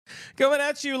Coming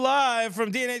at you live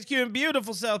from DNHQ in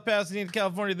beautiful South Pasadena,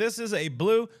 California. This is a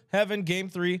Blue Heaven Game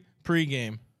 3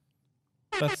 pregame.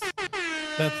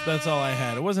 That's all I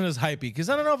had. It wasn't as hypey because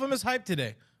I don't know if I'm as hyped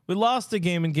today. We lost a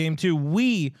game in game 2.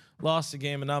 We lost a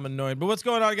game, and I'm annoyed. But what's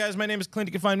going on, guys? My name is Clint.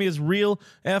 You can find me as Real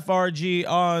FRG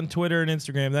on Twitter and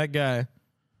Instagram. That guy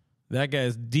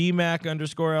is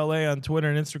DMac_LA on Twitter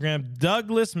and Instagram.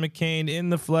 Douglas McCain in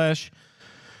the flesh.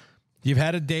 You've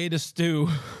had a day to stew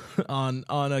on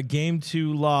a game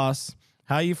 2 loss.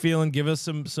 How you feeling? Give us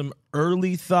some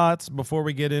early thoughts before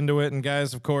we get into it. And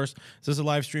guys, of course, this is a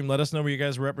live stream. Let us know where you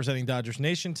guys are representing Dodgers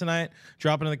Nation tonight.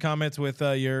 Drop it in the comments with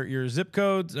your zip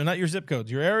codes, or not your zip codes,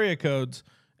 your area codes,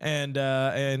 and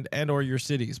or your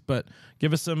cities. But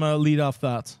give us some leadoff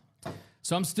thoughts.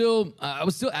 So I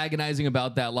was still agonizing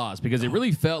about that loss because it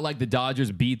really felt like the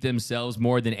Dodgers beat themselves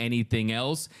more than anything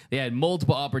else. They had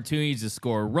multiple opportunities to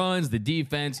score runs. The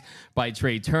defense by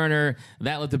Trey Turner,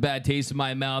 that left a bad taste in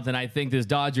my mouth. And I think this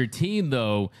Dodger team,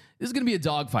 though, this is going to be a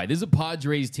dogfight. This is a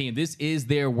Padres team. This is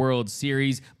their World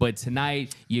Series. But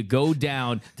tonight, you go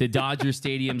down to Dodger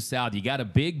Stadium South. You got a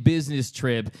big business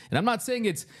trip. And I'm not saying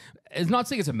it's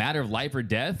a matter of life or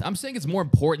death. I'm saying it's more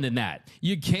important than that.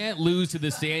 You can't lose to the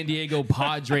San Diego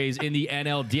Padres in the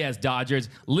NLDS. Dodgers,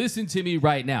 listen to me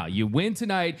right now. You win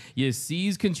tonight, you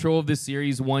seize control of the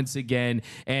series once again,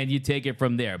 and you take it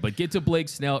from there. But get to Blake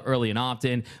Snell early and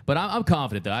often. But I'm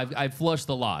confident, though. I've flushed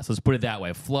the loss. Let's put it that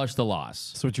way. Flushed the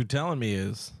loss. So what you're telling me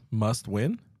is must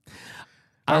win?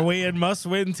 Are we in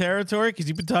must-win territory? Because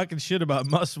you've been talking shit about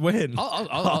must-win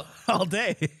all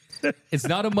day. It's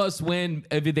not a must-win.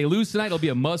 If they lose tonight, it'll be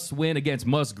a must-win against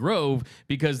Musgrove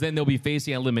because then they'll be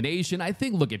facing elimination. I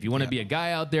think, look, if you want to be a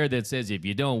guy out there that says if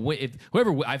you don't win,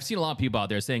 I've seen a lot of people out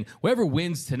there saying whoever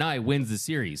wins tonight wins the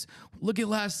series. Look at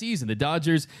last season. The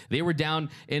Dodgers, they were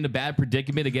down in a bad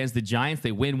predicament against the Giants.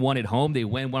 They win one at home. They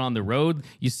win one on the road.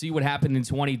 You see what happened in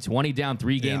 2020, down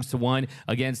 3 games to 1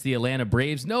 against the Atlanta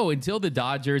Braves. No, until the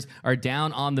Dodgers are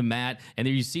down on the mat and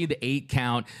then you see the 8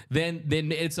 count, then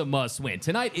it's a must-win.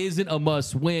 Tonight isn't a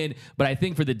must-win, but I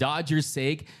think for the Dodgers'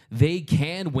 sake, they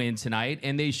can win tonight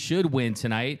and they should win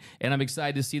tonight. And I'm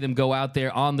excited to see them go out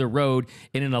there on the road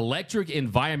in an electric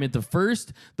environment. The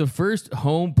first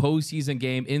home postseason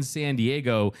game in San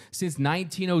Diego since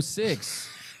 1906.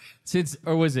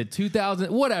 Or was it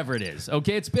 2000? Whatever it is.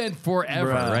 Okay, it's been forever,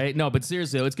 right? No, but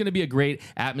seriously, it's going to be a great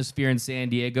atmosphere in San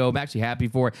Diego. I'm actually happy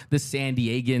for the San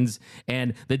Diegans,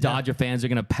 and the Dodger fans are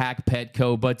going to pack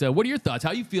Petco. But what are your thoughts? How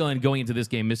are you feeling going into this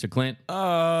game, Mr. Clint?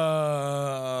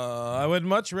 I would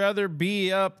much rather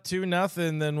be up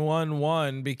 2-0 than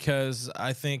 1-1 because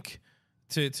I think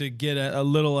to get a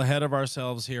little ahead of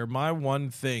ourselves here, my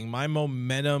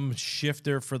momentum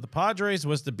shifter for the Padres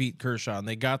was to beat Kershaw, and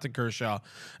they got to Kershaw.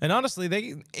 And honestly,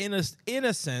 they in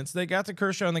a sense, they got to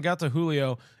Kershaw and they got to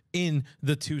Julio in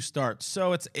the 2 starts.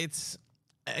 So it's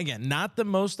again not the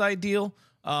most ideal.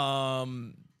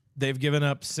 They've given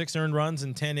up 6 earned runs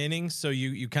in 10 innings, so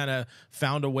you kind of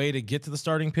found a way to get to the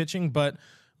starting pitching, but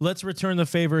let's return the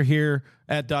favor here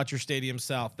at Dodger Stadium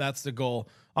South. That's the goal.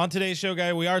 On today's show,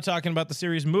 guy, we are talking about the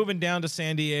series moving down to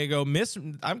San Diego.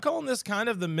 I'm calling this kind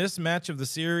of the mismatch of the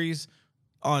series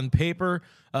on paper.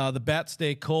 The bats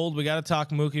stay cold. We got to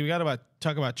talk Mookie. We got to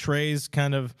talk about Trey's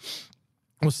kind of,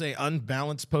 we'll say,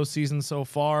 unbalanced postseason so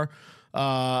far.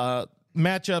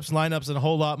 Matchups, lineups, and a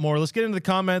whole lot more. Let's get into the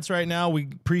comments right now. We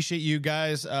appreciate you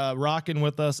guys rocking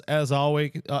with us as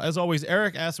always.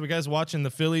 Eric asked, "Are you guys watching the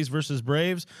Phillies versus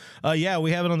Braves?" Yeah,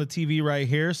 we have it on the TV right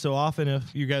here. So often,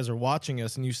 if you guys are watching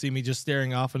us and you see me just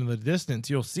staring off into the distance,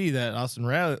 you'll see that Austin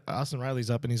Riley's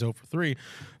up and he's 0 for 3,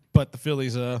 but the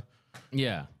Phillies,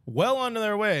 well on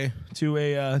their way to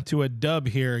a dub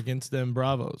here against them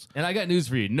Bravos. And I got news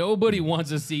for you. Nobody wants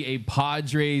to see a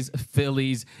Padres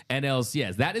Phillies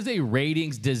NLCS. That is a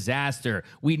ratings disaster.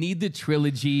 We need the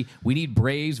trilogy. We need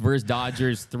Braves versus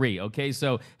Dodgers 3. Okay,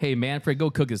 so hey Manfred, go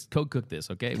cook this.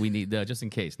 Okay, we need just in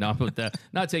case. No, but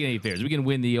not taking any favors. We can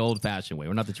win the old-fashioned way.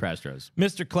 We're not the trash throws.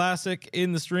 Mr. Classic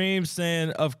in the stream saying,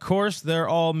 "Of course they're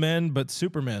all men, but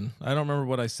supermen." I don't remember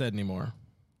what I said anymore.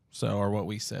 Or what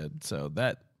we said. So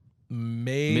that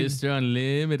made Mr.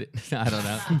 Unlimited. I don't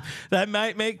know. That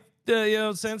might make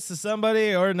sense to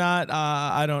somebody or not.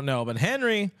 I don't know. But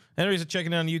Henry's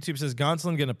checking out on YouTube, says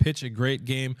Gonsolin going to pitch a great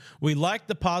game. We like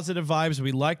the positive vibes.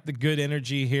 We like the good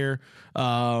energy here.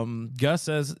 Gus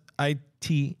says, I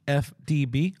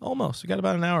TFDB. Almost. We got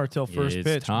about an hour till first It's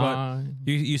pitch. time.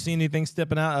 But you see anything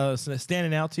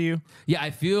standing out to you? Yeah,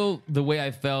 I feel the way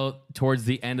I felt towards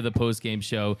the end of the post-game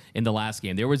show in the last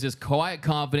game. There was this quiet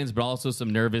confidence, but also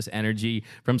some nervous energy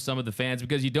from some of the fans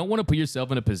because you don't want to put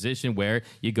yourself in a position where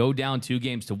you go down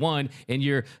 2-1 and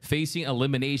you're facing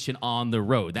elimination on the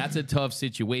road. That's a tough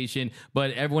situation,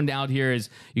 but everyone down here is,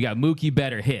 you got Mookie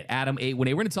better hit, Adam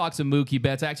 818. We're going to talk some Mookie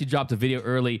bets. I actually dropped a video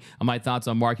early on my thoughts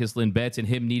on Marcus Lynn betts and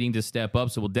him needing to step up,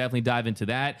 so we'll definitely dive into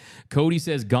that. Cody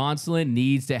says Gonsolin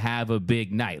needs to have a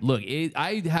big night. Look,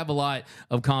 I have a lot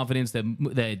of confidence that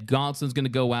Gonsolin's going to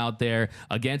go out there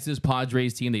against this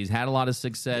Padres team that he's had a lot of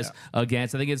success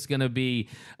against. I think it's going to be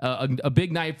a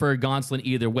big night for Gonsolin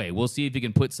either way. We'll see if he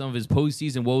can put some of his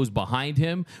postseason woes behind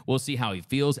him. We'll see how he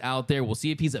feels out there. We'll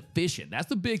see if he's efficient. That's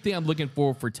the big thing I'm looking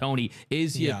for Tony.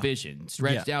 Is he efficient?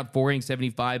 Stretched out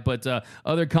 475. But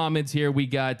other comments here, we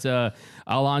got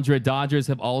Alondra Dodgers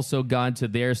have also gone to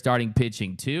their starting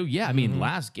pitching too. Yeah, I mean,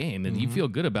 last game, and you feel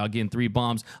good about getting 3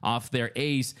 bombs off their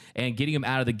ace and getting them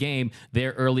out of the game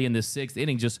there early in the 6th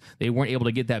inning. Just they weren't able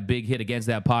to get that big hit against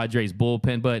that Padres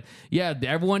bullpen. But yeah,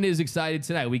 everyone is excited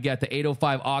tonight. We got the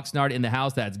 805 Oxnard in the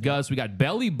house. That's Gus. We got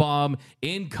Belly Bomb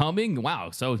incoming. Wow,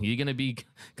 so you're going to be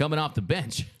coming off the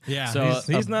bench. Yeah, so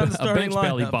he's not the starting bench lineup.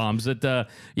 Belly Bombs. But,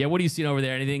 yeah, what are you seeing over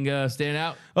there? Anything standing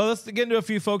out? Well, let's get into a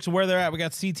few folks where they're at. We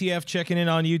got CTF checking in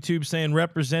on YouTube saying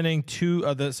representing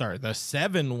the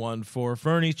 714.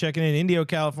 Fernie's checking in Indio,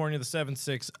 California, the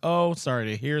 760. Sorry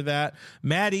to hear that.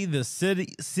 Maddie, the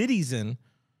citizen,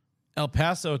 El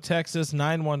Paso, Texas,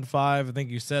 915. I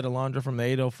think you said Alondra from the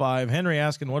 805. Henry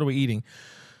asking, what are we eating?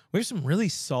 We have some really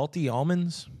salty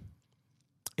almonds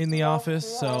in the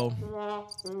office, so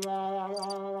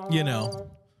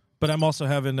but I'm also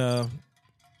having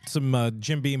some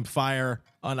Jim Beam Fire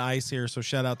on ice here, so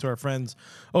shout out to our friends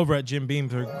over at Jim Beam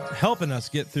for helping us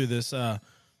get through this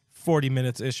 40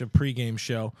 minutes ish of pregame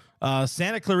show.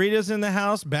 Santa Clarita's in the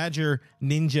house. Badger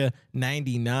Ninja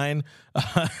 99.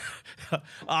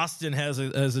 Austin has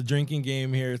a drinking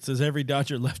game here. It says every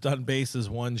Dodger left on base is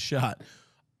one shot.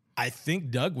 I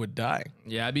think Doug would die.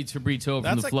 Yeah, I'd be Tabrito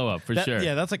from the flow up for sure.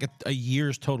 Yeah, that's like a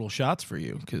year's total shots for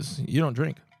you because you don't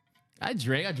drink. I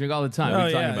drink all the time. Oh, what are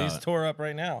you talking about? He's tore up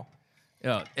right now.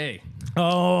 Oh, hey.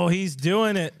 Oh, he's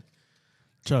doing it.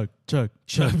 Chug. You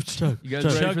guys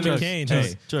ready for this? McCain.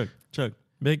 Hey, chug.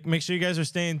 Make sure you guys are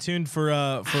staying tuned for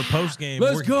post game.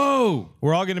 Let's go.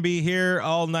 We're all going to be here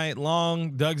all night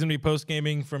long. Doug's going to be post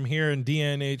gaming from here in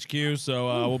DNHQ,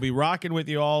 so we'll be rocking with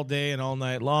you all day and all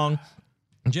night long.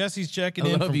 Jesse's checking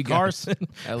in from Carson.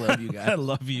 I love you guys. I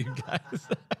love you guys.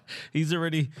 He's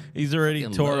already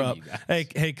tore up.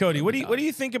 Hey, Cody, what do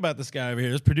you think about this guy over here?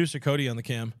 There's producer Cody on the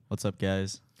cam. What's up,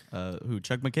 guys?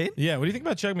 Chuck McCain? Yeah, what do you think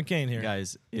about Chuck McCain here?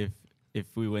 Guys, if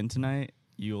we win tonight,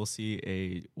 you will see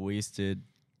a wasted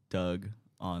Doug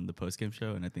on the postgame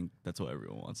show, and I think that's what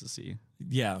everyone wants to see.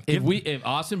 Yeah. If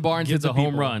Austin Barnes hits a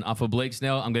home run off of Blake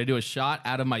Snell, I'm going to do a shot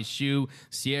out of my shoe,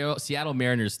 Seattle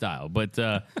Mariners style. But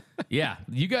yeah,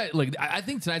 you guys, look, I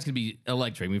think tonight's going to be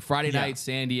electric. I mean, Friday night,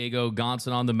 San Diego,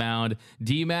 Gonsolin on the mound.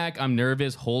 D-Mac, I'm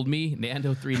nervous. Hold me.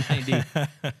 Nando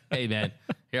 390. Hey, man.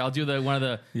 Here, I'll do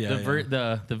the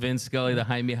Vin Scully, the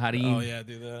Jaime Harim. Oh yeah,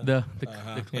 do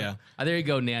that. Yeah. There you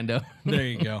go, Nando. There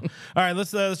you go. All right,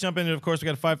 let's jump into it. Of course, we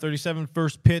got a 5:37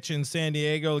 first pitch in San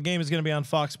Diego. The game is going to be on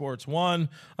Fox Sports 1.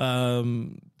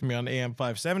 Going to be on AM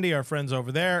 570. Our friends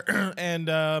over there, and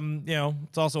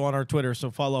it's also on our Twitter.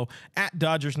 So follow at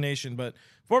Dodgers Nation. But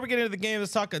before we get into the game,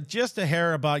 let's talk just a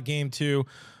hair about Game 2.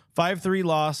 5-3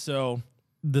 loss. So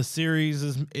the series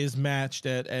is matched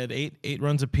at eight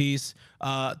runs apiece.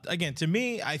 Again, to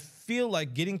me, I feel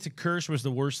like getting to Kersh was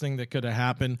the worst thing that could have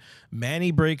happened.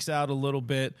 Manny breaks out a little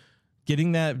bit.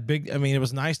 Getting that big, I mean, it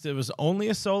was nice. It was only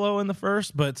a solo in the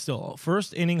first, but still,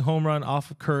 first inning home run off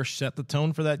of Kersh set the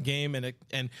tone for that game, and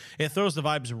it throws the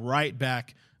vibes right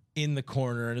back in the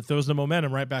corner, and it throws the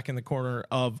momentum right back in the corner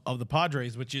of the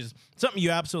Padres, which is something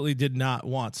you absolutely did not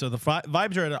want. So the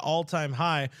vibes are at an all-time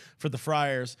high for the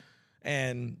Friars.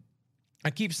 And I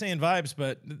keep saying vibes,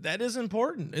 but that is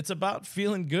important. It's about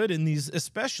feeling good in these,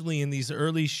 especially in these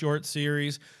early short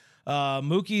series.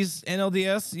 Mookie's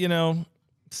NLDS,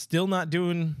 still not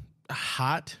doing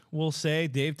hot, we'll say.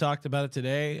 Dave talked about it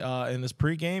today in this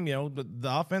pregame. The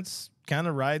offense kind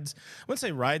of rides, I wouldn't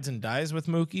say rides and dies with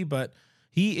Mookie, but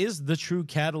he is the true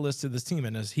catalyst to this team.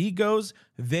 And as he goes,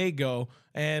 they go.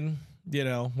 And,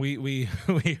 we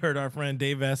heard our friend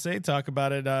Dave Vassay talk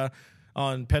about it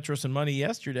on Petros and Money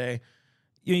yesterday.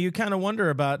 You kind of wonder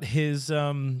about his what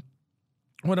am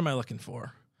I looking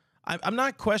for? I'm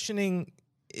not questioning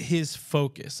his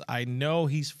focus. I know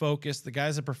he's focused. The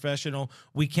guy's a professional.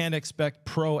 We can't expect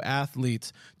pro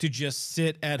athletes to just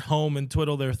sit at home and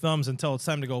twiddle their thumbs until it's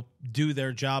time to go do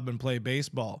their job and play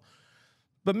baseball.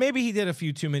 But maybe he did a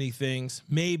few too many things,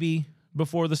 maybe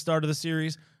before the start of the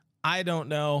series. I don't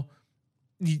know.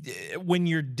 When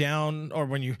you're down, or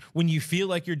when you feel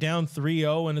like you're down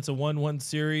 3-0 and it's a 1-1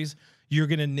 series, you're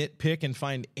going to nitpick and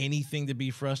find anything to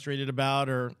be frustrated about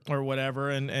or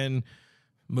whatever. And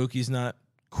Mookie's not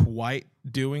quite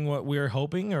doing what we're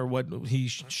hoping or what he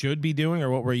should be doing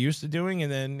or what we're used to doing.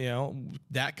 And then,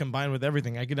 that combined with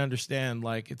everything, I can understand,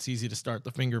 like, it's easy to start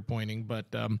the finger pointing,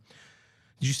 but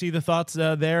did you see the thoughts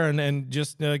there? And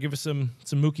just give us some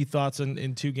Mookie thoughts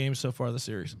in 2 games so far this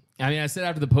series. I mean, I said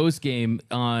after the post game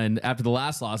after the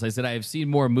last loss, I said I have seen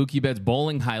more Mookie Betts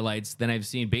bowling highlights than I've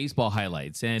seen baseball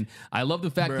highlights, and I love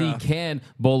the fact that he can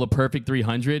bowl a perfect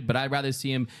 300, but I'd rather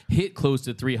see him hit close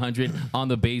to 300 on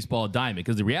the baseball diamond,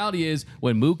 because the reality is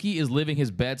when Mookie is living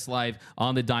his Betts life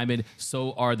on the diamond,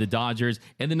 so are the Dodgers,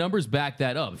 and the numbers back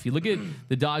that up. If you look at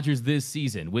the Dodgers this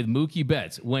season with Mookie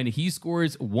Betts, when he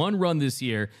scores 1 run this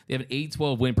year, they have an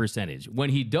 812 win percentage. When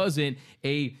he doesn't,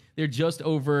 they're just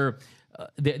over.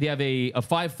 They have a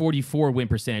 544 win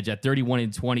percentage at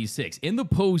 31-26. In the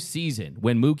postseason,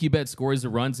 when Mookie Betts scores a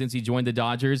run since he joined the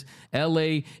Dodgers,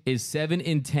 LA is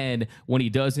 7-10 when he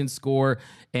doesn't score,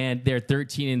 and they're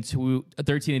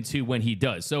 13-2 when he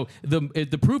does. So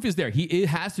the proof is there. It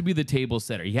has to be the table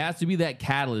setter. He has to be that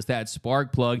catalyst, that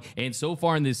spark plug. And so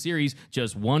far in this series,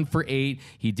 just 1 for 8.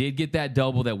 He did get that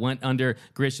double that went under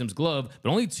Grisham's glove,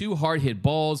 but only 2 hard hit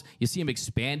balls. You see him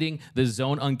expanding the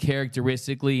zone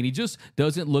uncharacteristically, and he just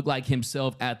doesn't look like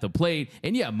himself at the plate.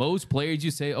 And yeah, most players, you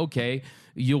say, okay,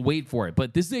 you'll wait for it.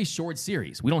 But this is a short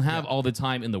series. We don't have all the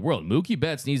time in the world. Mookie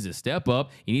Betts needs to step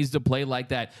up. He needs to play like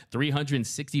that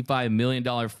 $365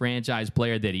 million franchise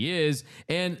player that he is.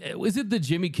 And is it the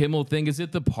Jimmy Kimmel thing? Is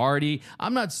it the party?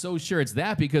 I'm not so sure it's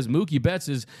that, because Mookie Betts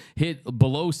has hit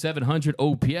below 700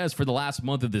 OPS for the last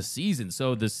month of the season.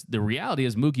 So the reality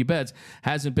is Mookie Betts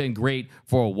hasn't been great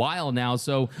for a while now.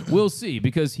 So we'll see,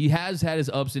 because he has had his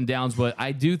ups and downs. But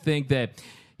I do think that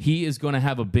he is going to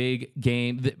have a big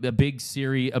game, a big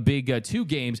series, a big 2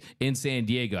 games in San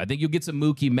Diego. I think you'll get some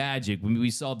Mookie magic.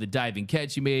 We saw the diving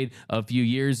catch he made a few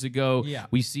years ago. Yeah.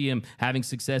 We see him having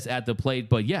success at the plate.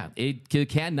 But yeah, it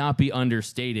cannot be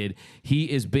understated.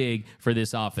 He is big for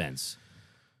this offense.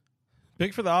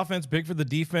 Big for the offense, big for the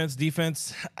defense.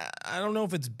 Defense, I don't know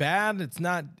if it's bad. It's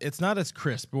not as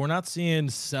crisp. We're not seeing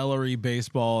celery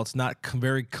baseball. It's not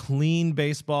very clean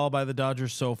baseball by the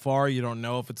Dodgers so far. You don't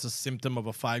know if it's a symptom of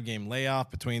a 5-game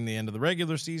layoff between the end of the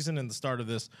regular season and the start of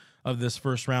this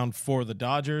first round for the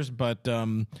Dodgers. But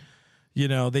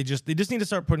they just need to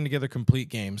start putting together complete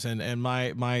games. And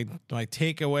my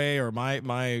takeaway, or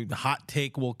my hot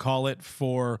take, we'll call it,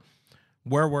 for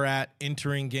where we're at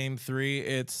entering Game 3,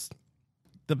 it's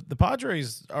the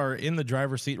Padres are in the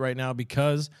driver's seat right now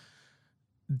because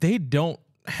they don't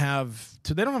have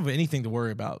anything to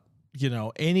worry about.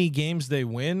 Any games they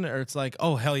win, or it's like,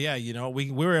 oh hell yeah,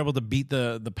 we were able to beat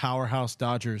the powerhouse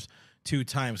Dodgers 2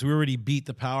 times. We already beat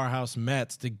the powerhouse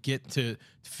Mets to get to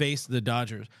face the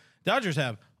Dodgers. Dodgers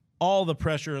have all the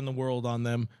pressure in the world on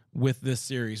them with this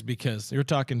series, because you're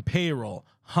talking payroll,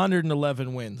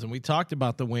 111 wins, and we talked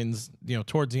about the wins,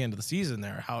 towards the end of the season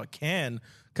there, how it can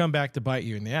come back to bite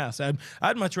you in the ass.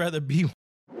 I'd much rather be.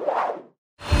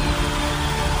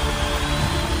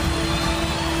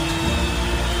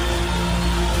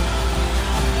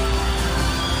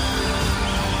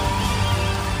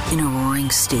 In a roaring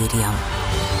stadium,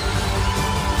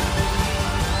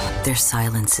 their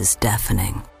silence is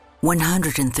deafening.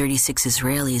 136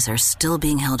 Israelis are still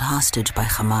being held hostage by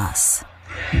Hamas.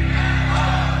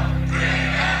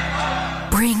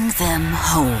 Bring them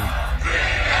home.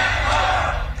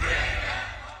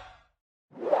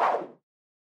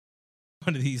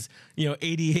 One of these,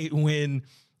 88 win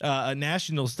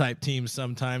Nationals type teams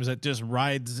sometimes that just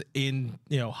rides in,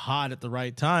 hot at the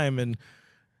right time. And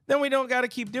then we don't got to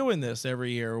keep doing this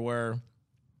every year where,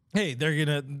 hey,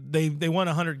 they won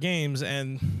 100 games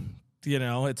and,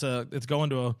 it's going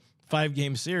to a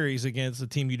 5-game series against a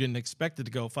team you didn't expect it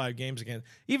to go 5 games against.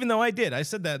 Even though I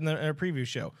said that in our preview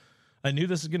show. I knew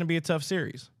this was going to be a tough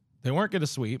series. They weren't going to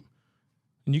sweep,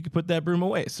 and you could put that broom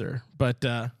away, sir. But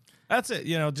that's it.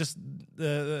 Just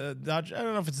the Dodgers. I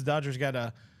don't know if it's the Dodgers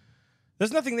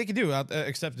there's nothing they can do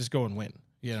except just go and win.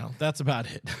 That's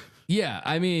about it. Yeah,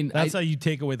 I mean, that's how you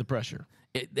take away the pressure.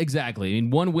 Exactly. I mean,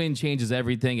 one win changes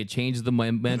everything. It changes the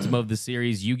momentum of the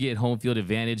series. You get home field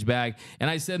advantage back. And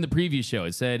I said in the previous show,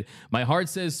 it said, my heart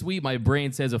says sweet, my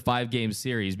brain says a 5-game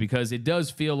series, because it does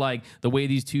feel like the way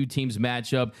these two teams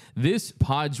match up, this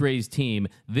Padres team,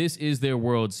 this is their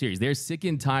World Series. They're sick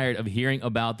and tired of hearing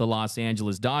about the Los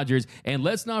Angeles Dodgers. And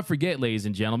let's not forget, ladies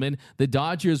and gentlemen, the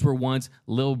Dodgers were once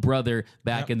little brother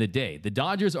back in the day. The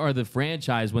Dodgers are the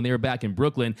franchise when they were back in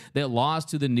Brooklyn that lost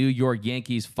to the New York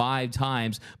Yankees 5 times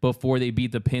before they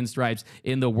beat the Pinstripes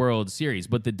in the World Series.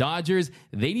 But the Dodgers,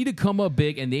 they need to come up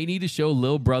big, and they need to show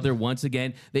little brother once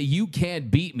again that you can't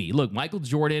beat me. Look, Michael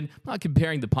Jordan, I'm not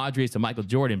comparing the Padres to Michael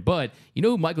Jordan, but you know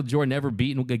who Michael Jordan never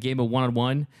beat in a game of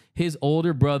one-on-one? His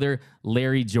older brother,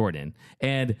 Larry Jordan.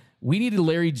 And we needed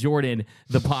Larry Jordan,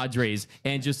 the Padres,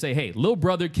 and just say, hey, little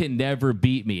brother can never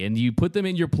beat me. And you put them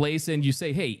in your place and you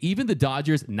say, hey, even the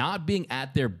Dodgers not being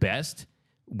at their best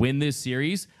win this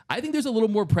series, I think there's a little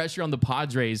more pressure on the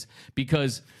Padres,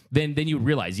 because then you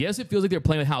realize, yes, it feels like they're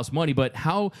playing with house money, but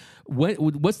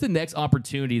what's the next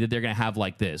opportunity that they're going to have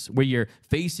like this, where you're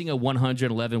facing a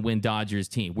 111-win Dodgers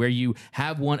team, where you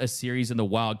have won a series in the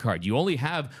wild card? You only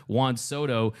have Juan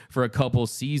Soto for a couple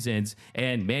seasons,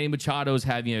 and Manny Machado's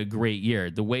having a great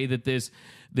year. The way that this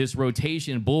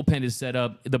rotation bullpen is set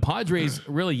up, the Padres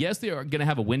really, yes, they are going to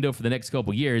have a window for the next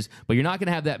couple years, but you're not going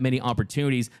to have that many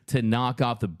opportunities to knock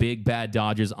off the big bad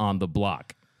Dodgers on the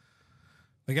block.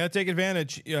 We got to take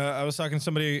advantage. I was talking to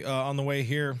somebody on the way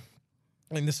here,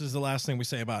 and this is the last thing we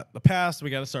say about the past. We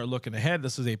got to start looking ahead.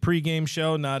 This is a pregame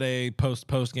show, not a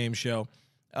post-game show.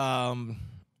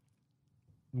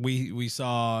 We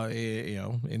saw,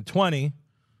 in 20,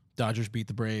 Dodgers beat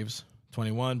the Braves.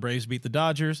 21, Braves beat the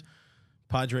Dodgers.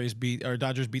 Dodgers beat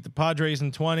the Padres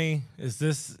in 20. Is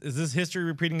this history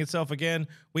repeating itself again?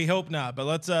 We hope not. But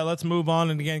let's move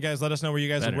on. And again, guys, let us know where you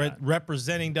guys are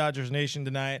representing Dodgers Nation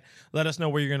tonight. Let us know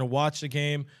where you're going to watch the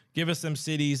game. Give us them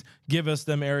cities. Give us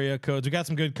them area codes. We got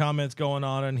some good comments going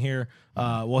on in here.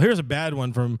 Well, here's a bad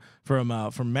one from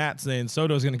Matt saying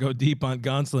Soto's going to go deep on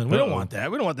Gonsolin. We don't want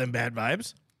that. We don't want them bad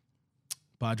vibes.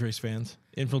 Padres fans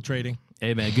infiltrating.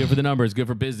 Hey man, good for the numbers, good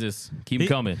for business. Keep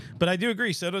coming. But I do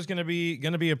agree, Soto's going to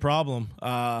be a problem.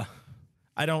 I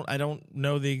don't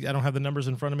have the numbers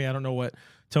in front of me. I don't know what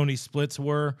Tony's splits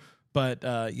were, but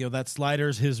that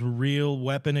slider's his real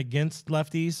weapon against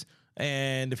lefties.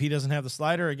 And if he doesn't have the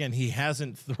slider, again, he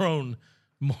hasn't thrown.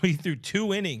 He threw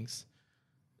 2 innings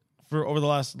for over the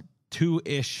last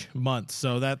 2-ish months.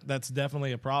 So that's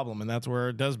definitely a problem, and that's where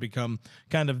it does become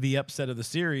kind of the upset of the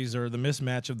series, or the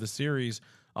mismatch of the series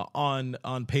on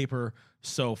paper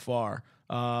so far.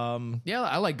 Yeah,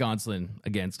 I like Gonsolin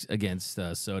against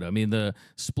Soto. I mean, the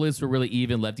splits were really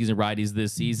even, lefties and righties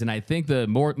this season. I think the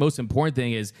most important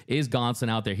thing is Gonsolin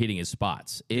out there hitting his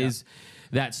spots?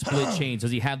 That split change?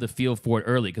 Does he have the feel for it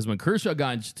early? Because when Kershaw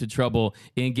got into trouble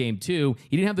in Game 2,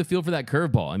 he didn't have the feel for that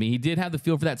curveball. I mean, he did have the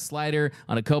feel for that slider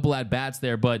on a couple at-bats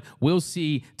there, but we'll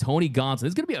see Tony Gonsolin.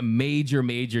 It's going to be a major,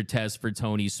 major test for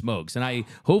Tony Smokes, and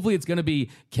hopefully it's going to be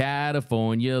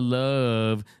California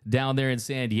love down there in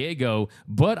San Diego.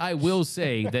 But I will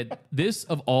say that this,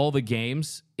 of all the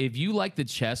games, if you like the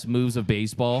chess moves of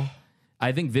baseball,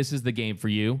 I think this is the game for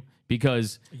you,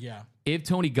 because if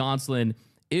Tony Gonsolin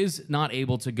is not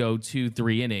able to go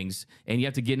 2-3 innings, and you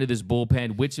have to get into this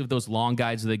bullpen, which of those long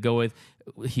guys do they go with,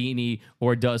 Heaney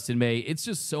or Dustin May? It's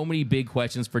just so many big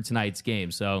questions for tonight's game.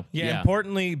 So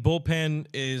importantly, bullpen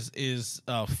is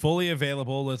fully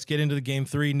available. Let's get into the Game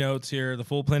 3 notes here. The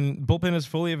bullpen is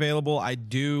fully available. I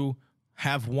do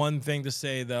have one thing to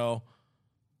say, though.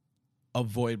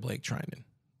 Avoid Blake Trinan.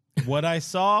 What I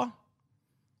saw,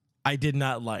 I did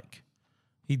not like.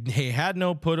 He had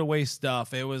no put away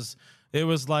stuff. It was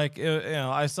like,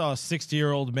 I saw a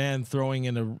 60-year-old man throwing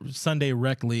in a Sunday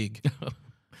rec league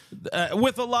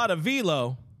with a lot of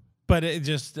velo, but it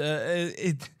just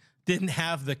it didn't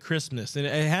have the crispness, and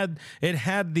it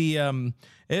had the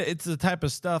it's the type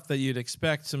of stuff that you'd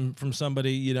expect from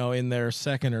somebody in their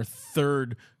second or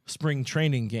third spring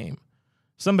training game,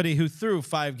 somebody who threw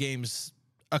 5 games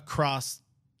across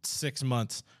 6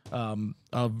 months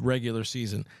of regular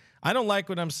season. I don't like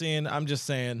what I'm seeing. I'm just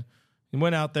saying. He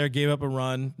went out there, gave up a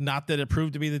run. Not that it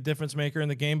proved to be the difference maker in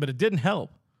the game, but it didn't help.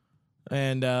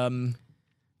 And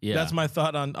that's my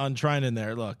thought on Trinan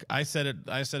there. Look, I said it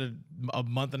a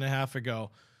month and a half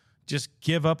ago. Just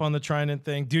give up on the Trinan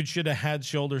thing. Dude should have had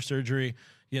shoulder surgery.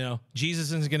 Jesus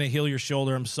isn't going to heal your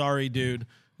shoulder. I'm sorry, dude.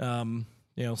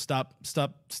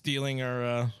 Stop stealing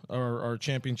our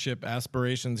championship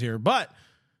aspirations here. But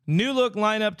New look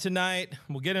lineup tonight.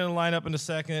 We'll get into the lineup in a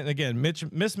second. Again,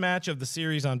 mismatch of the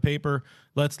series on paper.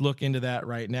 Let's look into that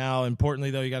right now. Importantly,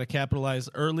 though, you got to capitalize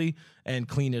early and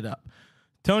clean it up.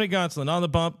 Tony Gonsolin on the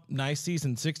bump. Nice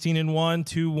season. 16-1,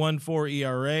 2.14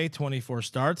 ERA, 24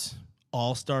 starts.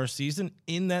 All-star season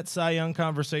in that Cy Young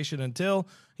conversation until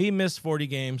he missed 40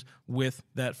 games with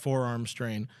that forearm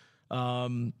strain.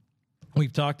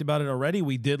 We've talked about it already.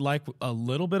 We did like a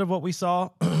little bit of what we saw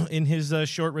in his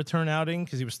short return outing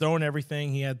because he was throwing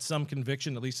everything. He had some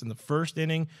conviction, at least in the first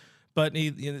inning, but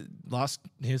he lost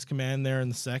his command there in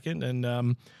the second.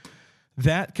 And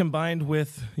that combined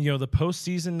with, the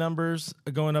postseason numbers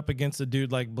going up against a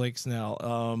dude like Blake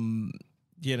Snell,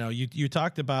 you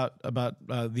talked about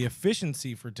the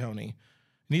efficiency for Tony. It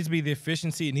needs to be the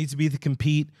efficiency. It needs to be the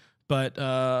compete, but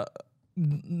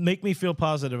make me feel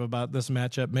positive about this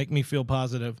matchup. Make me feel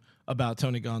positive about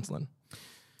Tony Gonsolin.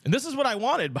 And this is what I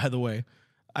wanted, by the way.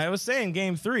 I was saying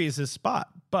Game 3 is his spot,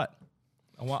 but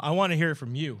I want to hear it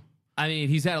from you. I mean,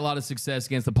 he's had a lot of success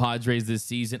against the Padres this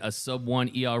season, a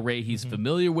sub-1 ERA. He's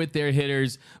familiar with their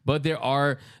hitters, but there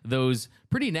are those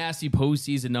pretty nasty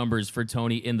postseason numbers for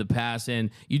Tony in the past,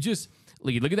 and you just...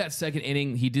 Look at that second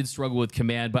inning. He did struggle with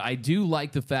command, but I do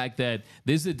like the fact that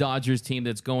this is a Dodgers team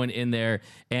that's going in there,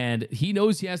 and he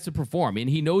knows he has to perform, and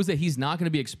he knows that he's not going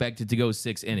to be expected to go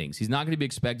 6 innings. He's not going to be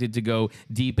expected to go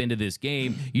deep into this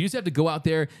game. You just have to go out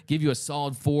there, give you a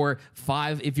solid 4,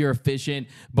 5 if you're efficient,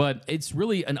 but it's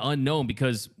really an unknown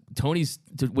because Tony's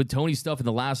stuff in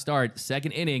the last start,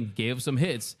 second inning, gave some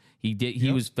hits. He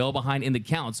fell behind in the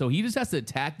count. So he just has to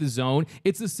attack the zone.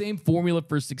 It's the same formula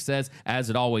for success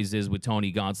as it always is with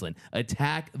Tony Gonsolin.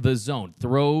 Attack the zone.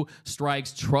 Throw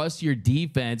strikes. Trust your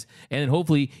defense. And then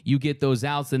hopefully you get those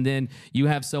outs. And then you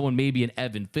have someone, maybe an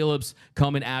Evan Phillips,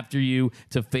 coming after you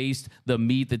to face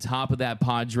the top of that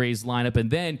Padres lineup.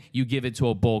 And then you give it to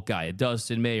a bulk guy, a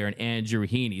Dustin May or an Andrew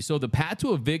Heaney. So the path to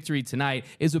a victory tonight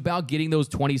is about getting those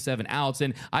 27 outs.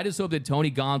 And I just hope that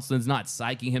Tony Gonsolin's not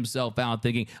psyching himself out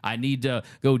thinking, I need to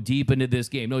go deep into this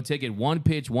game. No, take it one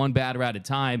pitch, one batter at a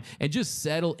time, and just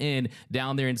settle in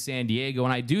down there in San Diego.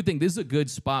 And I do think this is a good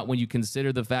spot when you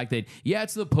consider the fact that,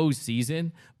 it's the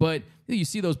postseason, but you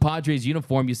see those Padres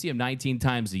uniform, you see him 19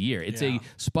 times a year. It's a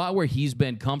spot where he's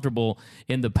been comfortable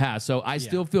in the past. So I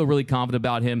still feel really confident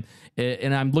about him,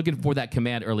 and I'm looking for that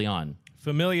command early on.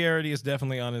 Familiarity is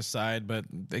definitely on his side, but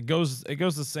it goes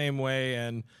the same way.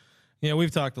 And,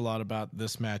 we've talked a lot about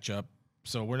this matchup,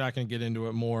 so we're not going to get into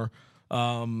it more,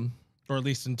 or at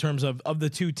least in terms of the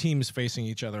two teams facing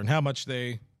each other and how much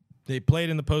they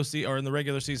played in the postseason or in the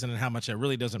regular season and how much that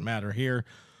really doesn't matter here.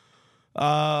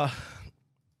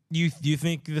 You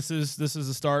think this is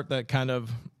a start that kind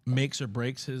of makes or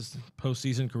breaks his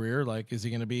postseason career? Like, is he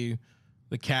going to be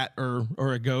the cat or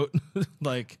a goat?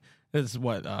 Like, it's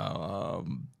what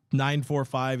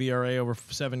 9.45 ERA over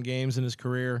 7 games in his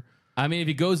career. I mean, if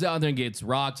he goes out there and gets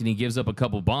rocked and he gives up a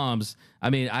couple bombs, I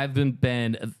mean, I've been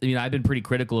pretty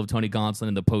critical of Tony Gonsolin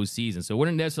in the postseason, so it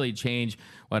wouldn't necessarily change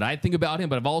what I think about him.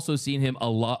 But I've also seen him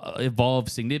evolve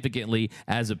significantly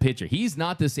as a pitcher. He's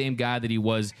not the same guy that he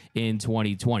was in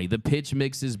 2020. The pitch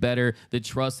mix is better. The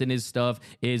trust in his stuff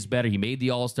is better. He made the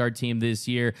All-Star team this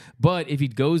year. But if he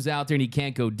goes out there and he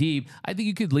can't go deep, I think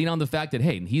you could lean on the fact that,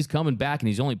 hey, he's coming back and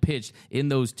he's only pitched in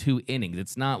those 2 innings.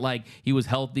 It's not like he was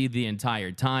healthy the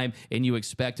entire time and you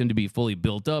expect him to be fully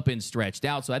built up and stretched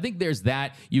out. So I think there's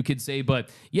that you could say. But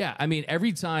yeah, I mean,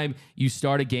 every time you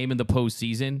start a game in the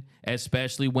postseason,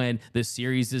 especially when the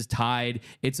series is tied,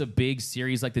 it's a big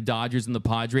series like the Dodgers and the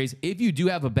Padres. If you do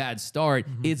have a bad start,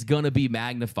 it's going to be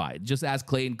magnified. Just ask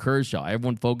Clayton Kershaw.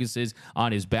 Everyone focuses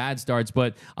on his bad starts,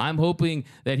 but I'm hoping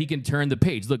that he can turn the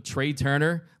page. Look, Trey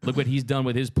Turner, look what he's done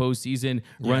with his postseason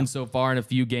run so far in a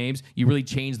few games. You really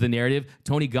changed the narrative.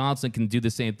 Tony Gonsolin can do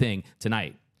the same thing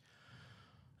tonight.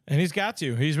 And he's got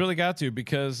to. He's really got to,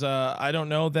 because I don't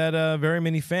know that very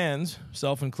many fans,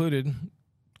 self-included,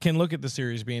 can look at the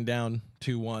series being down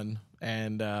 2-1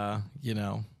 and,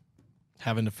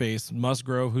 having to face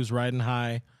Musgrove, who's riding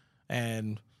high,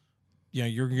 and,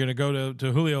 you're going to go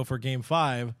to Julio for Game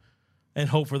 5 and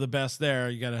hope for the best there.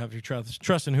 You got to have your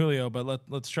trust in Julio, but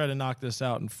let's try to knock this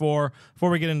out in 4. Before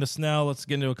we get into Snell, let's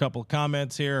get into a couple of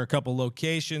comments here, a couple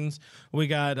locations. We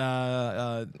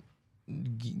got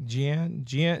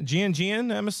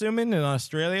Gian, I'm assuming, in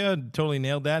Australia. Totally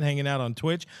nailed that. Hanging out on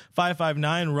Twitch.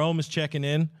 559. Rome is checking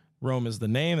in. Rome is the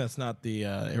name. That's not the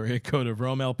area code of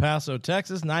Rome. El Paso,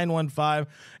 Texas. 915.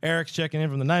 Eric's checking in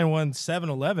from the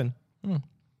 91711.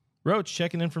 Roach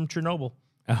checking in from Chernobyl.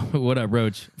 What up,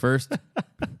 Roach? First?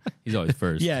 He's always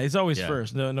first. Yeah, he's always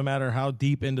first, no matter how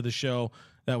deep into the show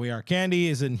that we are. Candy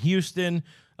is in Houston.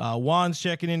 Juan's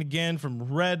checking in again from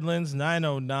Redlands,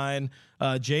 909.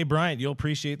 Jay Bryant, you'll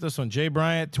appreciate this one. Jay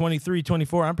Bryant,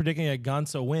 23-24. I'm predicting a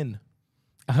Gonzo win.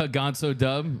 Gonzo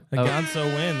dub. A Gonzo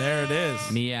win. There it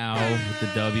is. Meow with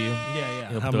the W. Yeah.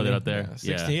 He'll throw that up there.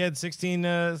 16, He had 16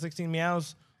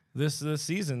 meows this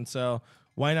season, so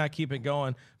why not keep it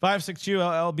going? 562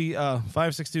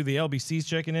 562 the LBC's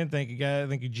checking in. Thank you, guys.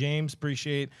 Thank you, James.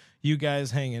 Appreciate you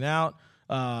guys hanging out.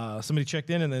 Somebody checked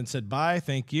in and then said bye.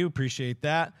 Thank you. Appreciate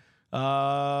that.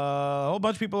 A whole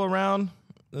bunch of people around.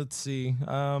 Let's see.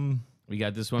 We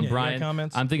got this one, Yeah, Brian.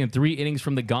 comments? I'm thinking 3 innings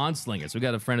from the Gonslingers. We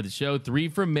got a friend of the show, 3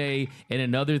 from May, and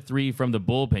another 3 from the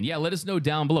bullpen. Yeah, let us know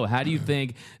down below. How do you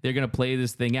think they're going to play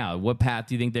this thing out? What path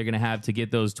do you think they're going to have to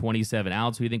get those 27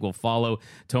 outs? Who do you think will follow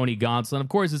Tony Gonsolin? Of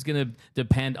course, it's going to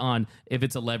depend on if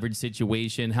it's a leverage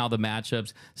situation, how the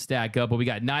matchups stack up. But we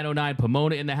got 909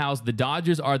 Pomona in the house. The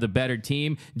Dodgers are the better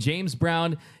team. James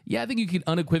Brown, yeah, I think you could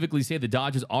unequivocally say the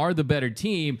Dodgers are the better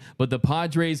team, but the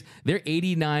Padres, their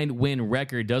 89-win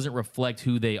record doesn't reflect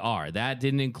who they are. That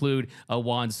didn't include a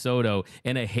Juan Soto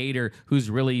and a Hader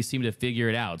who's really seemed to figure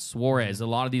it out. Suarez, a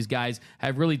lot of these guys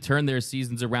have really turned their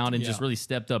seasons around and just really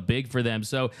stepped up big for them.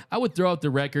 So I would throw out the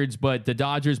records, but the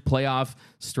Dodgers playoff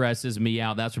stresses me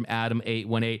out. That's from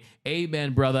Adam818.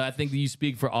 Amen, brother. I think that you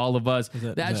speak for all of us.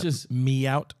 That's just me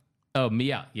out. Oh,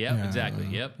 me out. Yep, exactly.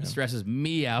 Yep. Stresses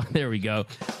me out. There we go.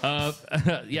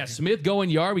 Smith going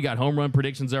yard. We got home run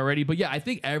predictions already. But yeah, I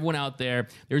think everyone out there,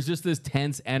 there's just this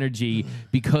tense energy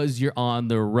because you're on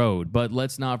the road. But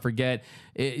let's not forget,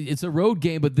 it's a road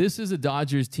game, but this is a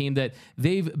Dodgers team that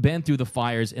they've been through the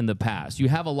fires in the past. You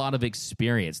have a lot of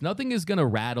experience. Nothing is going to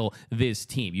rattle this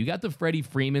team. You got the Freddie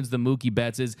Freemans, the Mookie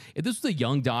Bettses. If this was a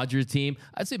young Dodgers team,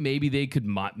 I'd say maybe they could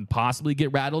possibly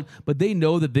get rattled, but they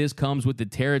know that this comes with the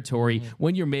territory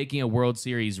when you're making a World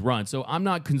Series run. So I'm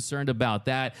not concerned about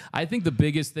that. I think the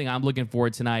biggest thing I'm looking for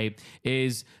tonight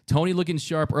is Tony looking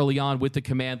sharp early on with the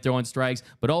command throwing strikes,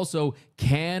 but also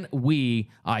can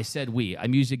we, I said we,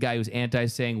 I'm usually a guy who's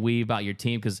anti-saying we about your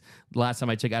team because last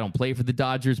time I checked, I don't play for the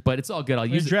Dodgers, but it's all good. I'll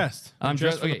use dressed. I'm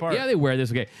dressed for the okay. part. Yeah, they wear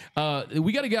this. Okay.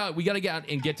 We got to get out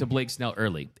and get to Blake Snell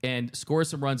early and score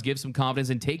some runs, give some confidence,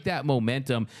 and take that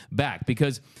momentum back.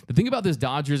 Because the thing about this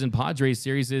Dodgers and Padres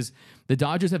series is the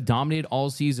Dodgers have dominated all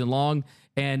season long.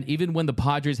 And even when the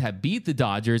Padres have beat the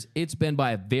Dodgers, it's been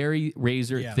by a very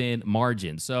razor-thin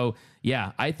margin. So,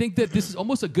 yeah, I think that this is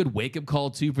almost a good wake-up call,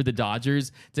 too, for the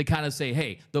Dodgers to kind of say,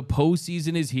 hey, the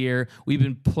postseason is here. We've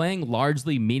been playing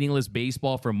largely meaningless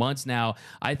baseball for months now.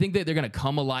 I think that they're going to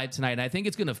come alive tonight, and I think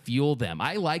it's going to fuel them.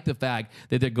 I like the fact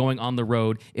that they're going on the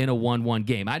road in a 1-1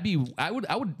 game. I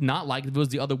would not like it if it was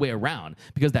the other way around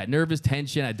because that nervous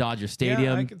tension at Dodger Stadium.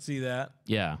 Yeah, I can see that.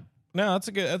 Yeah. No, that's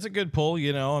a good pull.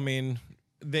 You know, I mean,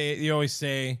 they always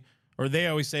say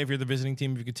if you're the visiting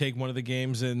team, if you could take one of the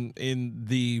games in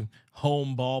the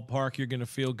home ballpark, you're going to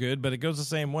feel good. But it goes the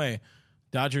same way.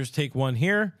 Dodgers take one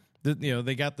here.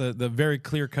 They got the very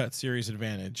clear cut series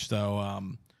advantage. So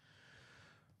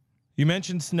you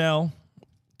mentioned Snell,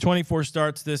 24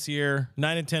 starts this year,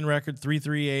 9-10 record,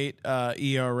 3.38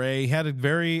 ERA. He had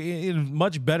a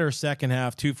much better second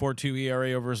half, 2.42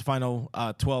 ERA over his final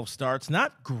 12 starts.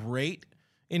 Not great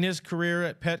in his career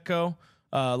at Petco.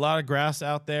 A lot of grass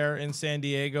out there in San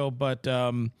Diego, but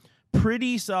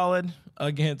pretty solid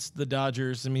against the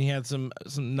Dodgers. I mean, he had some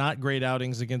not great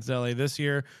outings against LA this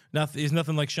year. He's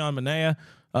nothing like Sean Manaea.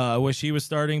 I wish he was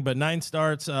starting, but 9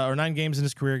 games in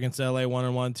his career against LA,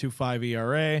 1-1, 2.5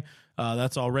 ERA.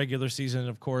 That's all regular season,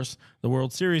 of course. The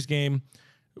World Series game,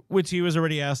 which he was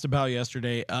already asked about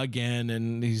yesterday again,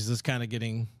 and he's just kind of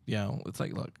getting, it's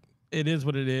like, look, it is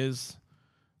what it is.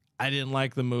 I didn't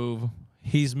like the move.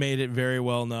 He's made it very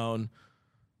well known.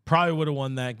 Probably would have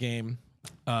won that game.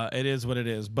 It is what it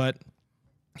is. But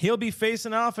he'll be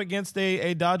facing off against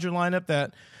a Dodger lineup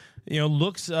that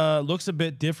looks a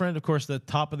bit different. Of course, the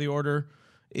top of the order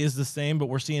is the same, but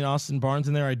we're seeing Austin Barnes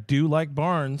in there. I do like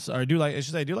Barnes. I do like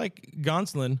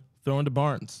Gonsolin throwing to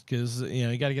Barnes because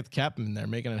you got to get the captain in there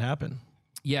making it happen.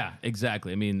 Yeah,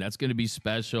 exactly. I mean, that's going to be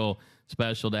special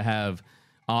to have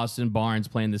Austin Barnes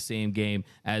playing the same game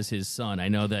as his son. I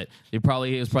know that it was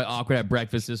probably awkward at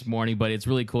breakfast this morning, but it's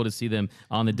really cool to see them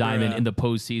on the diamond in the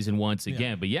postseason once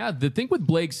again. But yeah, the thing with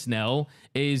Blake Snell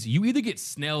is you either get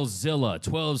Snellzilla,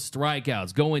 12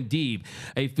 strikeouts, going deep,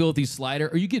 a filthy slider,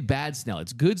 or you get bad Snell.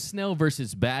 It's good Snell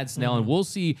versus bad Snell, and we'll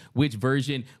see which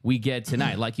version we get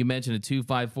tonight. Like you mentioned, a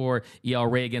 2.54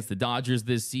 ERA against the Dodgers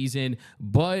this season,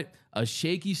 but a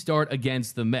shaky start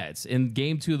against the Mets. In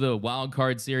Game 2 of the wild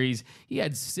card series, he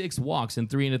had 6 walks in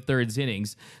 3 1/3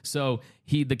 innings. So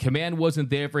the command wasn't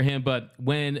there for him, but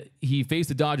when he faced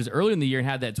the Dodgers earlier in the year and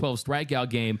had that 12 strikeout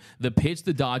game, the pitch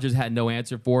the Dodgers had no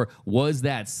answer for was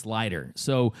that slider.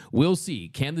 So we'll see.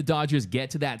 Can the Dodgers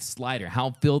get to that slider?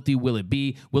 How filthy will it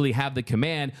be? Will he have the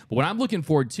command? But what I'm looking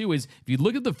forward to is, if you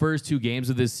look at the first 2 games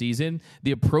of this season,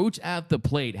 the approach at the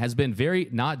plate has been very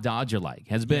not Dodger-like,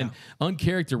 has been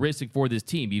uncharacteristic for this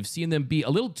team. You've seen them be a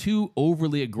little too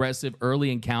overly aggressive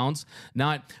early in counts,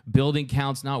 not building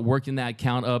counts, not working that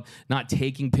count up, not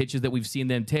taking pitches that we've seen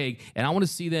them take. And I want to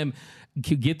see them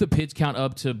get the pitch count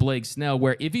up to Blake Snell,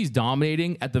 where if he's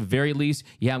dominating, at the very least,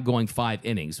 you have him going 5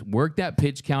 innings. Work that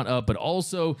pitch count up, but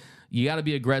also you got to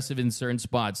be aggressive in certain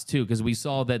spots too, because we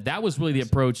saw that was really the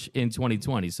approach in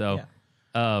 2020. So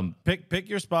pick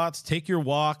your spots, take your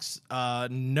walks.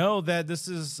 Know that this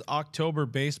is October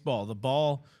baseball.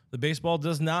 The baseball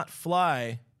does not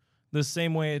fly the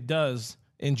same way it does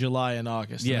in July and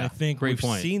August. Yeah, and I think we've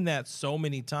seen that so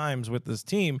many times with this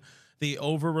team, the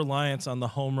over-reliance on the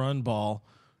home run ball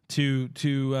to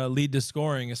lead to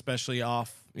scoring, especially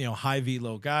off high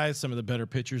velo guys, some of the better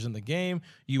pitchers in the game.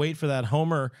 You wait for that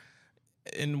homer,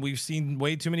 and we've seen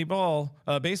way too many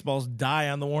baseballs die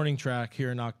on the warning track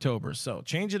here in October. So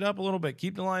change it up a little bit,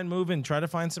 keep the line moving, try to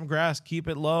find some grass, keep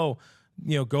it low,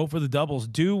 go for the doubles.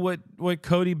 Do what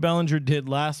Cody Bellinger did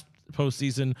last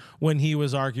postseason when he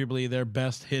was arguably their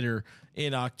best hitter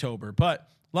in October. But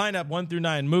lineup 1 through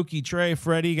 9: Mookie, Trey,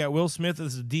 Freddie. Got Will Smith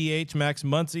as a DH. Max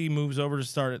Muncy moves over to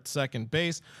start at second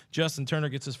base. Justin Turner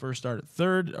gets his first start at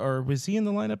third. Or was he in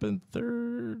the lineup in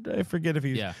third? I forget if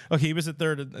he was. Yeah. Okay, he was at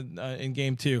third in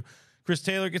game 2. Chris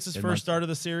Taylor gets his first start of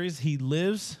the series. He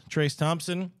lives. Trace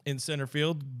Thompson in center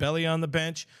field. Belly on the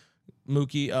bench.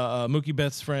 Mookie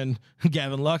Betts' friend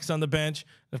Gavin Lux on the bench.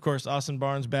 Of course, Austin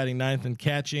Barnes batting 9th and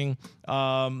catching.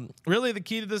 Really, the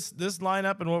key to this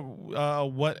lineup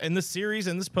and what in this series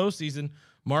and this postseason,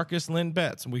 Marcus Lynn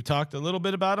Betts. And we talked a little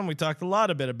bit about him. We talked a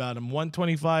lot about him.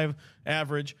 125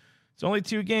 average. It's only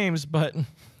 2 games, but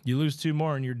you lose 2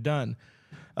 more and you're done.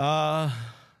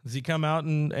 Does he come out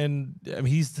and I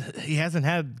mean, he hasn't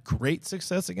had great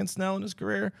success against Snell in his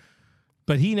career?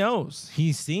 But he knows.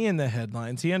 He's seeing the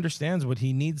headlines. He understands what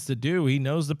he needs to do. He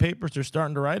knows the papers are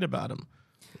starting to write about him.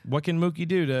 What can Mookie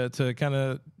do to kind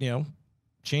of,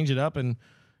 change it up and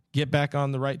get back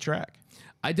on the right track?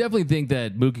 I definitely think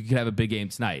that Mookie could have a big game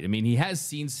tonight. I mean, he has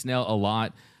seen Snell a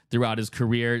lot throughout his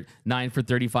career. 9 for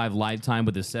 35 lifetime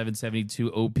with a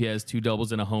 772 OPS, 2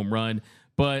 doubles and a home run.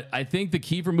 But I think the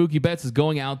key for Mookie Betts is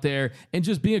going out there and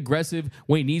just being aggressive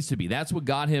when he needs to be. That's what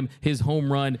got him his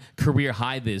home run career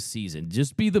high this season.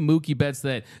 Just be the Mookie Betts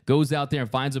that goes out there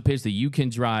and finds a pitch that you can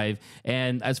drive.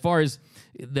 And as far as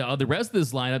the rest of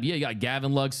this lineup, you got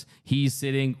Gavin Lux. He's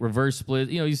sitting reverse split.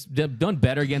 He's done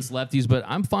better against lefties, but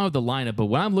I'm fine with the lineup. But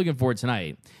what I'm looking for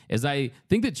tonight is I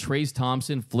think that Trace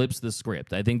Thompson flips the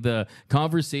script. I think the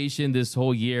conversation this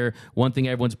whole year, one thing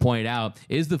everyone's pointed out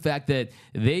is the fact that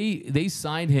they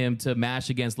signed him to mash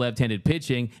against left-handed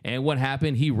pitching, and what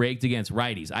happened? He raked against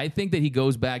righties. I think that he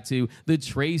goes back to the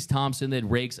Trace Thompson that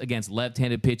rakes against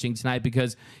left-handed pitching tonight,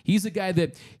 because he's a guy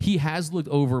that he has looked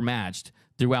overmatched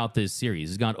throughout this series.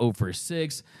 He's gone 0 for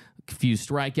 6, a few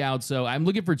strikeouts. So I'm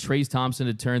looking for Trace Thompson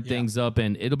to turn things up,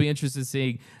 and it'll be interesting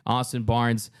seeing Austin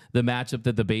Barnes, the matchup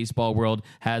that the baseball world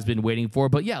has been waiting for.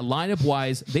 But yeah,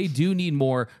 lineup-wise, they do need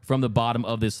more from the bottom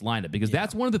of this lineup, because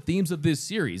that's one of the themes of this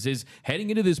series is heading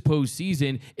into this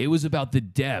postseason, it was about the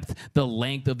depth, the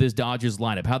length of this Dodgers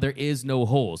lineup, how there is no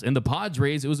holes. And the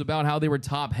Padres, it was about how they were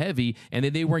top-heavy, and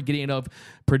then they weren't getting enough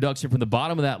production from the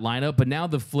bottom of that lineup. But now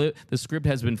the script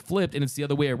has been flipped, and it's the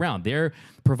other way around. They're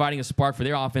providing a spark for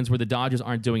their offense where the Dodgers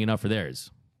aren't doing enough for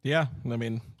theirs. Yeah, I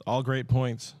mean, all great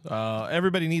points.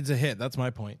 Everybody needs a hit. That's my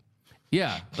point.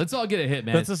 Yeah, let's all get a hit,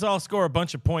 man. Let's just all score a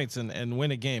bunch of points and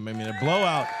win a game. I mean,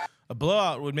 a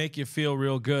blowout would make you feel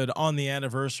real good on the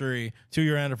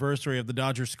 2-year anniversary of the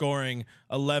Dodgers scoring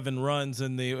 11 runs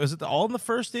was it all in the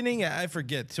first inning? I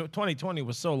forget. 2020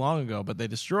 was so long ago, but they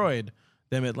destroyed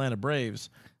them Atlanta Braves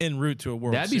en route to a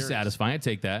World Series. That'd be satisfying. I'd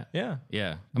take that. Yeah.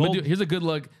 Yeah. Here's a good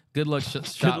luck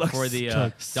shot for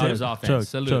the Dodgers offense.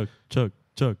 Salute. Chug.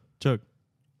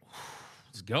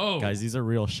 Let's go. Guys, these are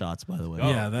real shots, by the way.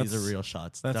 Yeah, these are real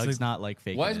shots. Doug's not like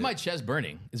fake. Why is my chest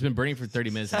burning? It's been burning for 30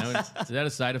 minutes now. Is that a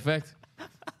side effect?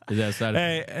 Is that a side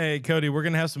effect? Hey, Cody, we're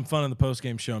going to have some fun on the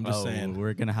postgame show. I'm just saying.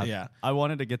 We're going to have. Yeah. I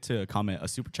wanted to get to a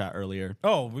super chat earlier.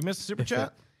 Oh, we missed a super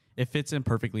chat? It fits in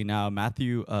perfectly now.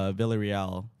 Matthew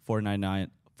Villarreal,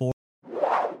 499.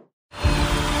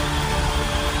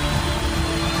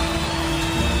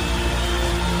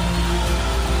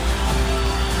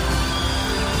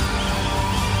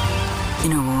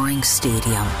 In a roaring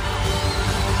stadium,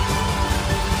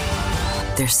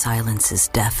 Their silence is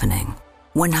deafening.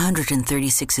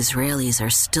 136 Israelis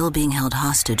are still being held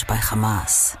hostage by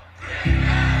Hamas.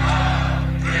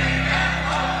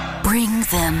 Bring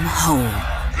them home.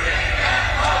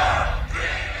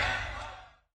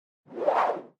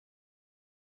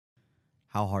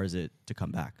 How hard is it to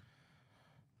come back?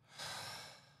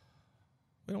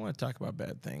 We don't want to talk about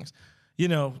bad things. You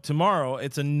know, tomorrow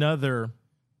it's another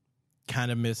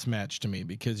kind of mismatch to me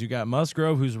because you got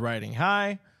Musgrove, who's riding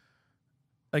high,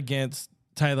 against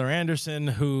Tyler Anderson,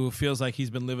 who feels like he's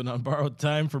been living on borrowed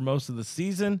time for most of the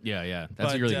season. Yeah.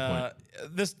 That's a really good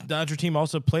point. This Dodger team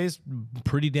also plays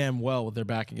pretty damn well with their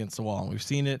back against the wall. We've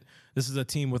seen it. This is a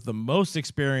team with the most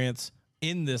experience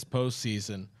in this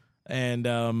postseason. And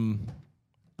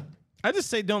I just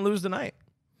say don't lose tonight.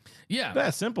 Yeah.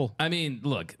 That's simple. I mean,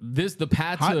 look, the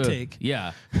path Hot to take.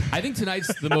 Yeah. I think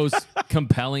tonight's the most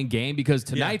compelling game because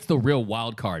tonight's the real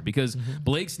wild card because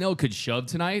Blake Snell could shove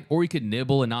tonight or he could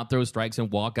nibble and not throw strikes and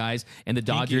walk guys and the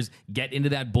Dodgers get into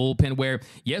that bullpen where,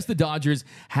 yes, the Dodgers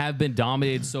have been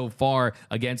dominated so far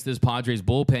against this Padres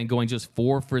bullpen going just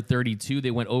 4 for 32.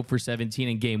 They went 0 for 17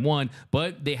 in game 1,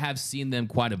 but they have seen them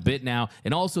quite a bit now.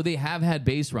 And also they have had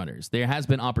base runners. There has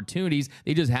been opportunities.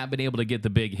 They just haven't been able to get the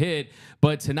big hit.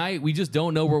 But tonight, we just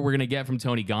don't know what we're going to get from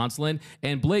Tony Gonsolin.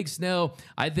 And Blake Snell,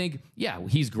 I think, yeah,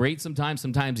 he's great sometimes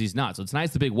he's not. So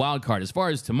tonight's the big wild card. As far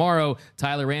as tomorrow,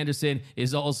 Tyler Anderson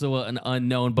is also an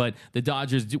unknown, but the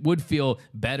Dodgers would feel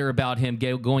better about him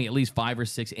going at least 5 or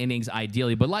 6 innings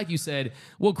ideally. But like you said,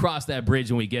 we'll cross that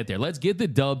bridge when we get there. Let's get the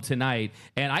dub tonight.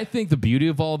 And I think the beauty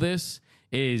of all this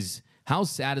is how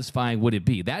satisfying would it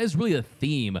be? That is really a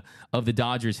theme of the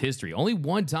Dodgers' history. Only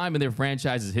one time in their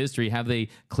franchise's history have they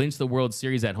clinched the World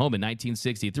Series at home in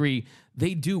 1963.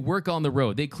 They do work on the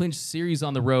road. They clinch series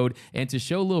on the road. And to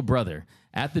show little brother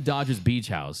at the Dodgers Beach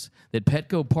House that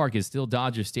Petco Park is still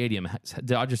Dodger Stadium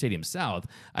South,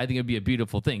 I think it'd be a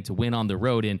beautiful thing to win on the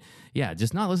road. And yeah,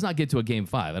 let's not get to a game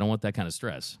 5. I don't want that kind of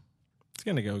stress. It's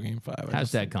gonna go game 5.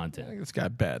 Hashtag content. I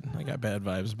got bad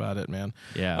vibes about it, man.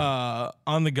 Yeah.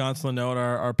 On the Gonsolin note,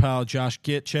 our pal Josh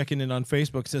Gitt checking in on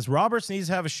Facebook says Roberts needs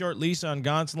to have a short leash on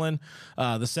Gonsolin.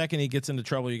 The second he gets into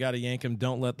trouble, you got to yank him.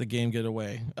 Don't let the game get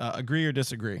away. Agree or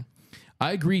disagree?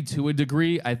 I agree to a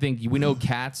degree. I think we know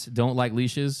cats don't like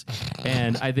leashes,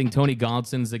 and I think Tony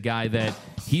Gonsolin's a guy that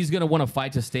he's going to want to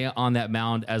fight to stay on that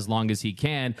mound as long as he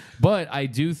can. But I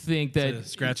do think that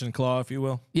scratch and claw, if you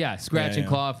will. Yeah, scratch and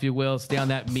claw, if you will. Stay on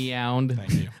that meound.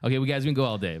 Thank you. Okay, we can go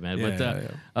all day, man.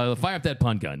 Fire up that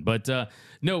pun gun. But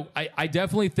no, I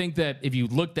definitely think that if you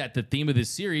looked at the theme of this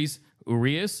series,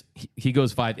 Urias, he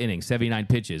goes 5 innings, 79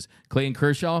 pitches. Clayton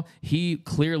Kershaw, he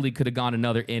clearly could have gone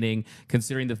another inning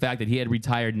considering the fact that he had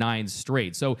retired 9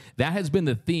 straight. So that has been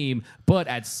the theme. But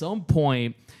at some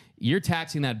point, you're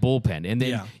taxing that bullpen, and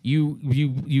then you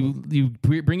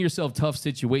bring yourself tough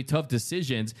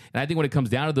decisions. And I think when it comes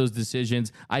down to those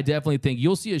decisions, I definitely think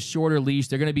you'll see a shorter leash.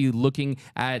 They're going to be looking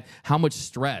at how much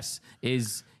stress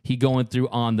is he going through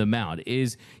on the mound.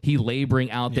 Is he laboring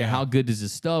out there? How good does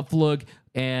his stuff look?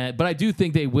 But I do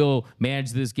think they will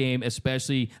manage this game,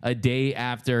 especially a day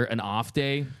after an off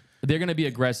day. They're going to be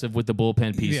aggressive with the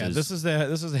bullpen pieces. Yeah, this is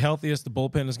the healthiest the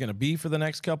bullpen is going to be for the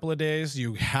next couple of days.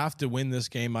 You have to win this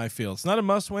game, I feel. It's not a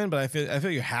must-win, but I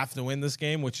feel you have to win this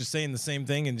game, which is saying the same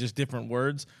thing in just different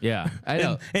words. Yeah, I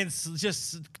know. And it's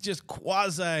just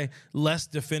quasi less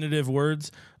definitive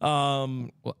words. Well,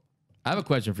 I have a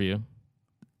question for you.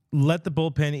 Let the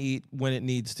bullpen eat when it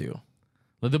needs to.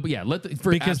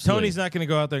 Because Tony's not going to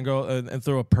go out there and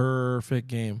throw a perfect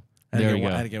game. I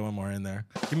had to get one more in there.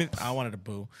 I wanted to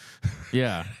boo.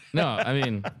 Yeah. No, I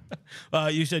mean.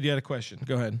 You said you had a question.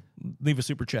 Go ahead. Leave a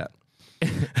super chat.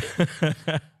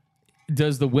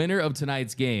 Does the winner of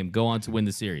tonight's game go on to win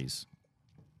the series?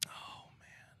 Oh,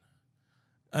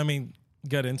 man. I mean,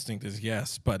 gut instinct is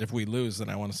yes, but if we lose, then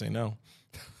I want to say no.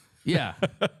 Yeah.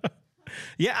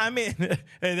 Yeah, I mean,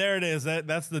 hey, there it is.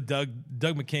 That's the Doug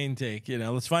McCain take.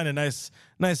 Let's find a nice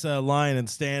line and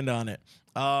stand on it.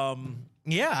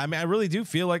 Yeah, I mean, I really do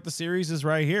feel like the series is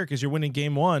right here because you're winning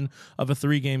game 1 of a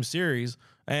 3-game series,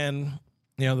 and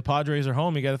the Padres are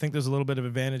home. You got to think there's a little bit of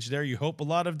advantage there. You hope a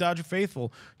lot of Dodger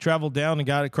faithful traveled down and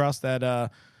got across that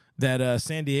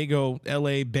San Diego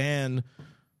LA ban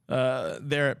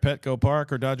there at Petco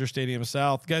Park or Dodger Stadium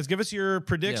South. Guys, give us your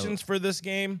predictions for this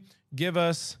game. Give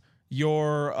us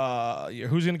your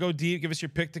who's going to go deep. Give us your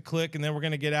pick to click, and then we're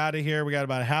going to get out of here. We got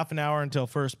about half an hour until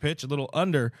first pitch, a little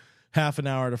under half an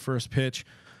hour to first pitch.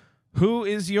 Who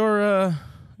is your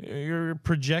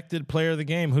projected player of the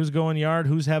game? Who's going yard?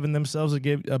 Who's having themselves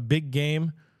a big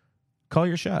game? Call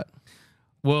your shot.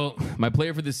 Well, my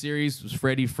player for the series was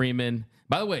Freddie Freeman.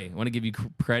 By the way, I want to give you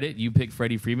credit. You picked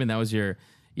Freddie Freeman. That was your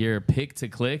pick to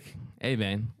click. Hey,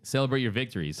 man, celebrate your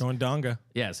victories. Going Donga.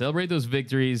 Yeah, celebrate those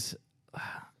victories.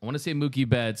 I want to say Mookie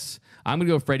Betts. I'm going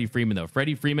to go Freddie Freeman, though.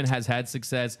 Freddie Freeman has had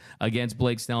success against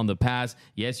Blake Snell in the past.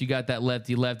 Yes, you got that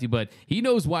lefty, but he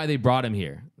knows why they brought him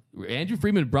here. Andrew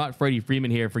Freeman brought Freddie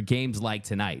Freeman here for games like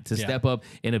tonight to step up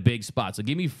in a big spot. So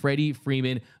give me Freddie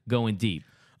Freeman going deep.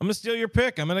 I'm going to steal your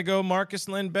pick. I'm going to go Marcus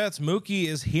Lynn Betts. Mookie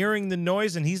is hearing the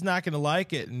noise, and he's not going to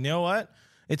like it. And you know what?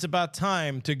 It's about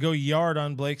time to go yard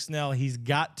on Blake Snell. He's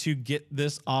got to get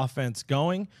this offense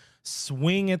going.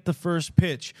 Swing at the first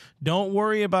pitch. Don't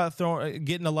worry about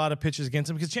getting a lot of pitches against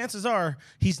him, because chances are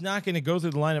he's not going to go through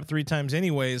the lineup 3 times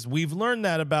anyways. We've learned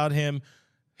that about him.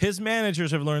 His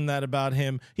managers have learned that about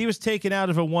him. He was taken out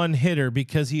of a one-hitter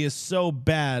because he is so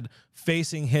bad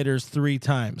facing hitters 3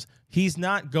 times. He's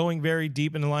not going very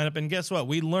deep in the lineup. And guess what?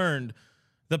 We learned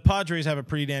the Padres have a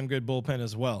pretty damn good bullpen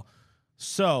as well.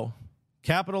 So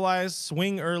capitalize,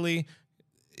 swing early.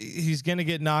 He's going to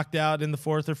get knocked out in the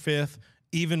 4th or 5th.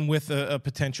 Even with a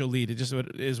potential lead. It just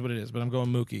is what it is, but I'm going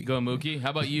Mookie. Going Mookie? How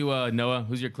about you, Noah?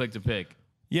 Who's your click to pick?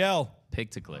 Yell.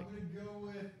 Pick to click. I'm going to go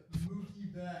with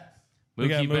Mookie Betts. We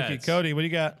got Mookie. Betts. Cody, what do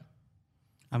you got?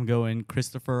 I'm going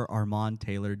Christopher Armand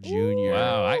Taylor Jr.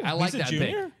 Wow, I like that pick.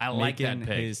 junior? I like that Making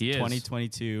pick. his He is.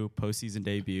 2022 postseason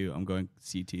debut. I'm going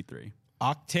CT3.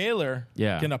 Ock Taylor.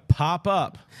 Yeah. Gonna pop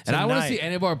up. And I want to tonight. see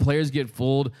any of our players get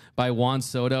fooled by Juan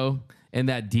Soto and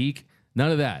that Deke. None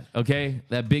of that, okay?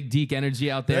 That big Deke energy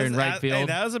out there in right field. Hey,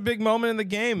 that was a big moment in the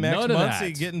game. Max None of Muncy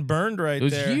that. getting burned right It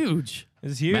was there. huge. It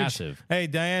was huge. Massive. Hey,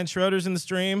 Diane Schroeder's in the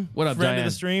stream. What up, Friend of Diane?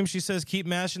 the stream. She says keep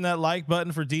mashing that like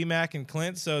button for D-Mac and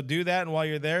Clint. So do that, and while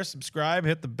you're there, subscribe,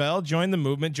 hit the bell, join the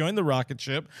movement, join the rocket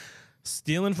ship.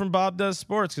 Stealing from Bob Does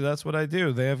Sports, because that's what I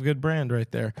do. They have a good brand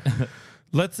right there.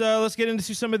 Let's get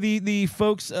into some of the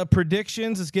folks'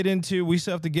 predictions. Let's get into. We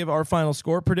still have to give our final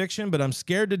score prediction, but I'm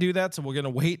scared to do that, so we're gonna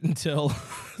wait until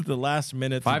the last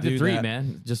minute. 5-3, that.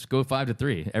 man. Just go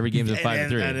 5-3 Every game's at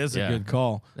 5-3. That is Yeah. a good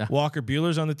call. Yeah. Walker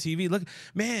Bueller's on the TV. Look,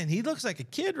 man, he looks like a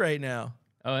kid right now.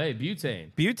 Oh, hey,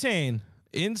 Butane. Butane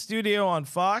in studio on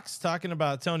Fox talking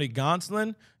about Tony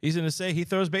Gonsolin. He's gonna say he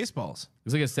throws baseballs.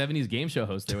 Looks like a 70s game show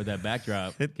host there with that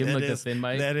backdrop. Give him like the thin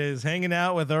mic. That is hanging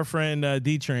out with our friend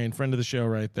D-Train, friend of the show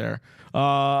right there.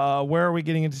 Where are we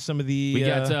getting into some of the... We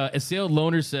got Assailed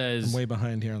Loner says... I'm way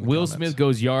behind here on the Will comments. Smith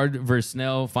goes yard versus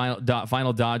Snell.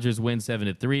 Final Dodgers win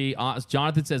 7-3.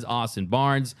 Jonathan says Austin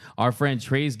Barnes. Our friend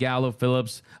Trace Gallo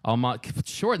Phillips.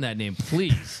 Shorten that name,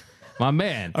 please. My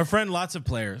man. Our friend, lots of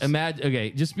players. Imagine,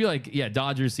 okay, just be like, yeah,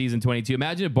 Dodgers season 22.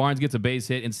 Imagine if Barnes gets a base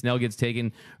hit and Snell gets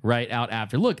taken right out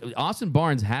after. Look, Austin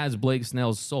Barnes has Blake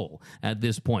Snell's soul at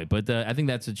this point, but I think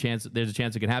that's a chance. There's a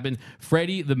chance it can happen.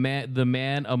 Freddie, the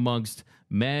man amongst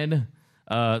men.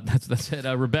 That's it.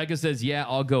 Rebecca says, yeah,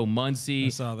 I'll go I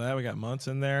Muncy. saw that. We got Months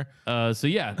in there. So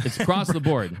yeah, it's across the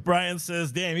board. Brian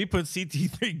says, damn, he put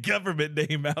CT3 government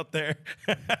name out there.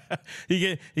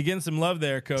 He getting some love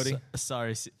there, Cody.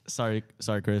 Sorry,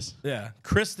 Chris. Yeah.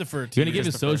 Christopher. You're gonna give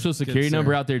his social security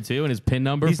number out there too, and his PIN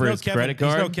number for his credit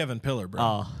card. He's no Kevin Pillar, bro.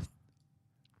 Oh,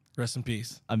 Rest in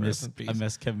peace. I Rest in peace.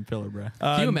 miss Kevin Pillar, bro.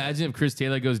 Can you imagine if Chris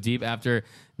Taylor goes deep after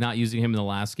not using him in the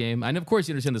last game? And of course,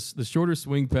 you understand the shorter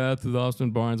swing path with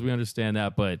Austin Barnes. We understand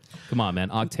that, but come on, man.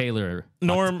 Taylor.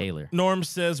 Norm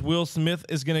says Will Smith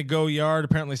is going to go yard.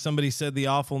 Apparently, somebody said the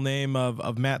awful name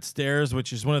of Matt Stairs,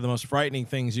 which is one of the most frightening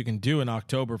things you can do in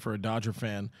October for a Dodger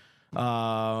fan.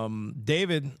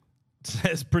 David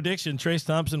says prediction: Trace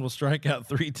Thompson will strike out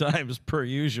 3 times per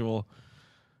usual.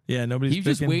 Yeah, He's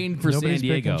just waiting for San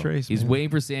Diego. Trace, He's waiting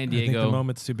for San I think Diego. the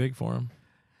moment's too big for him.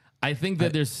 I think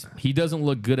that he doesn't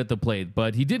look good at the plate,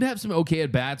 but he did have some okay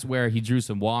at bats where he drew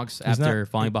some walks after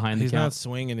falling behind the He's count. not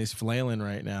swinging. He's flailing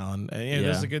right now, and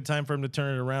this is a good time for him to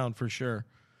turn it around for sure.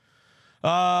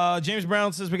 James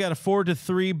Brown says we got a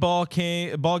 4-3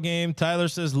 ball game. Tyler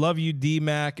says love you,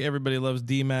 D-Mac. Everybody loves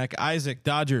D-Mac. Isaac,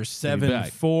 Dodgers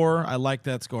 7-4. I like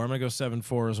that score. I'm gonna go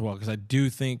 7-4 as well because I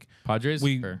do think Padres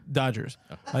Dodgers.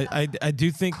 I do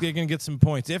think they're gonna get some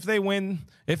points if they win.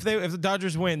 If the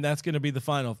Dodgers win, that's gonna be the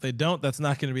final. If they don't, that's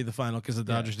not gonna be the final because the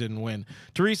Dodgers didn't win.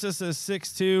 Teresa says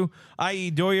 6-2.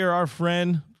 I.E. Doyer, our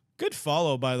friend. Good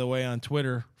follow by the way on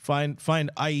Twitter.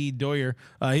 Find I.E. Doyer.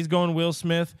 He's going Will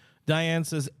Smith. Diane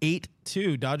says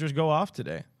 8-2. Dodgers go off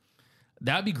today.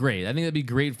 That'd be great. I think that'd be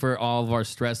great for all of our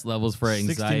stress levels, for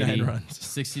anxiety. 69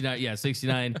 runs.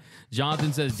 69.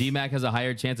 Jonathan says D-Mac has a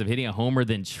higher chance of hitting a homer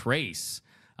than Trace.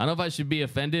 I don't know if I should be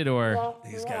offended or...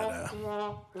 He's got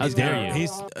How dare you?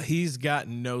 He's got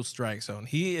no strike zone.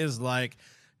 He is like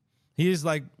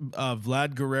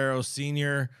Vlad Guerrero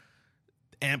Sr.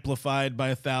 amplified by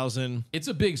 1,000. It's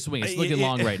a big swing. It's looking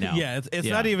long right now. Yeah, it's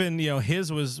not even,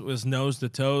 his was nose to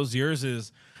toes. Yours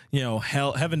is,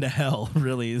 heaven to hell,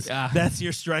 really. That's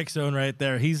your strike zone right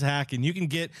there. He's hacking. You can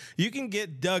get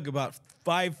Doug about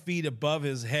 5 feet above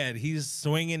his head. He's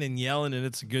swinging and yelling, and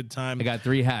it's a good time. I got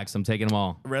 3 hacks. I'm taking them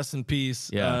all. Rest in peace.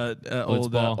 Yeah.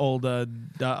 Old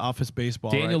office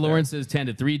baseball. Daniel right Lawrence says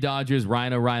 10-3 Dodgers.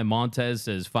 Ryan Montez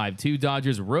says 5-2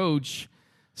 Dodgers. Roach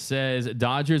says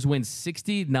Dodgers win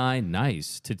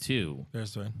 69-2.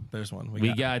 There's one.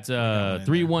 We got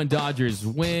 3-1 Dodgers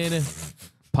win.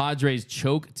 Padres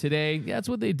choke today. Yeah, that's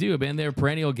what they do, man. They're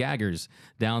perennial gaggers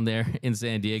down there in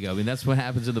San Diego. I mean, that's what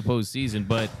happens in the postseason.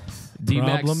 But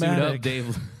D-Max suit up,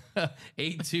 Dave.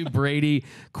 8-2 Brady.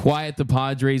 Quiet the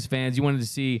Padres fans. You wanted to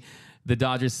see the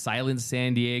Dodgers silence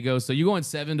San Diego. So you going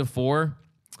 7-4.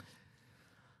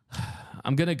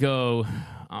 I'm going to go.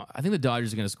 I think the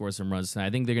Dodgers are going to score some runs tonight. I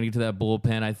think they're going to get to that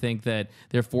bullpen. I think that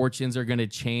their fortunes are going to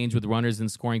change with runners in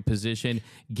scoring position.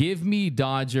 Give me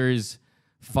Dodgers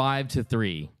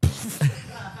 5-3. This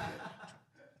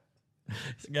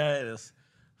guy is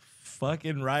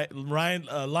fucking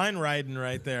line riding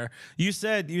right there. You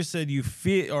said you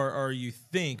feel or you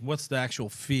think. What's the actual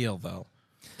feel though?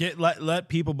 Let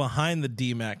people behind the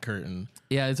DMAC curtain.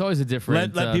 Yeah, it's always a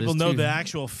different. Let people know the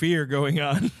actual fear going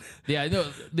on. Yeah, no,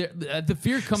 the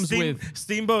fear comes with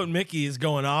Steamboat Mickey is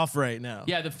going off right now.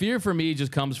 Yeah, the fear for me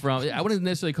just comes from. I wouldn't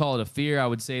necessarily call it a fear. I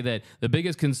would say that the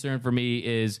biggest concern for me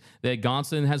is that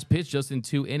Gonsolin has pitched just in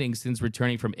 2 innings since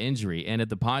returning from injury, and if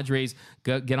the Padres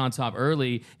get on top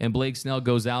early and Blake Snell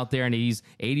goes out there and he's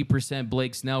 80%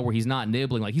 Blake Snell, where he's not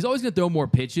nibbling, like he's always going to throw more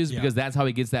pitches because that's how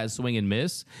he gets that swing and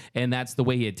miss, and that's the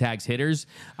way he attacks hitters.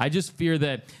 I just fear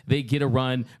that they get a run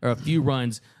or a few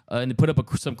runs and put up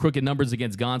some crooked numbers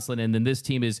against Gonsolin, and then this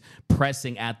team is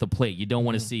pressing at the plate. You don't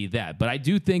want to see that. But I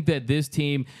do think that this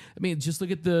team, I mean, just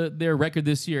look at their record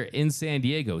this year in San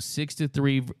Diego,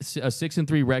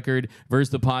 6-3 record versus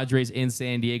the Padres in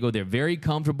San Diego. They're very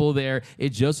comfortable there.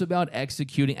 It's just about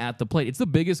executing at the plate. It's the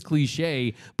biggest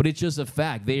cliche, but it's just a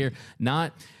fact.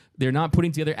 They're not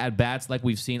putting together at-bats like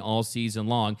we've seen all season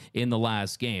long in the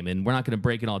last game. And we're not going to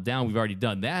break it all down. We've already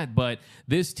done that. But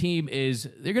this team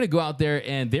they're going to go out there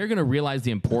and they're going to realize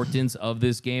the importance of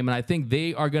this game. And I think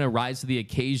they are going to rise to the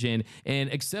occasion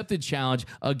and accept the challenge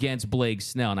against Blake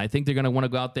Snell. And I think they're going to want to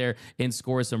go out there and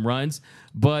score some runs.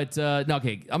 But, I'm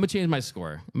going to change my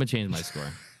score.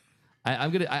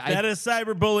 That is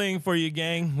cyberbullying for you,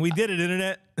 gang. We did it,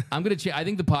 internet. I'm gonna. I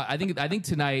think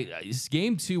tonight,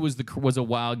 game 2 was a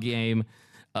wild game.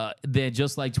 Then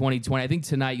just like 2020, I think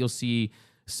tonight you'll see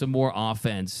some more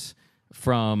offense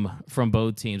from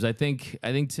both teams. I think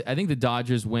the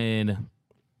Dodgers win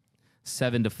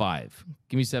 7-5.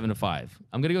 Give me 7-5.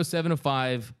 I'm gonna go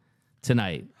 7-5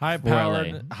 tonight.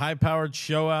 High-powered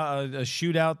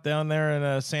shootout down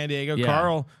there in San Diego.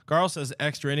 Yeah. Carl says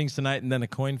extra innings tonight and then a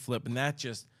coin flip, and that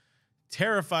just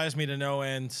terrifies me to no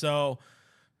end. So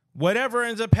whatever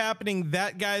ends up happening,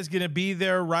 that guy's going to be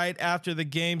there right after the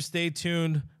game. Stay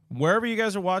tuned. Wherever you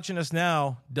guys are watching us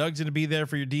now, Doug's going to be there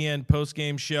for your DN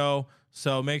post-game show.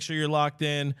 So make sure you're locked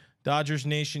in. Dodgers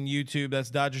Nation YouTube.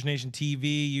 That's Dodgers Nation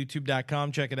TV,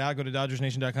 youtube.com. Check it out. Go to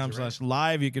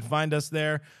DodgersNation.com/live. You can find us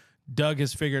there. Doug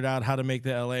has figured out how to make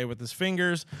the LA with his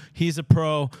fingers. He's a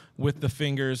pro with the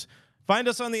fingers. Find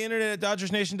us on the internet at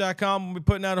DodgersNation.com. We'll be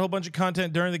putting out a whole bunch of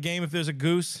content during the game. If there's a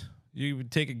goose, you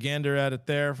would take a gander at it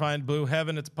there. Find Blue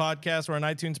Heaven. It's a podcast. We're on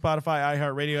iTunes, Spotify,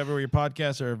 iHeartRadio, everywhere your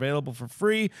podcasts are available for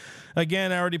free.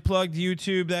 Again, I already plugged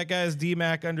YouTube. That guy is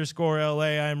DMAC_LA.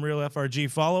 I am Real FRG.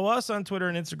 Follow us on Twitter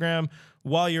and Instagram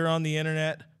while you're on the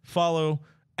internet. Follow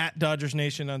at Dodgers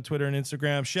Nation on Twitter and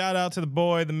Instagram. Shout out to the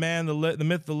boy, the man, the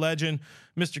myth, the legend,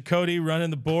 Mr. Cody running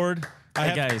the board.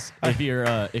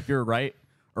 If you're right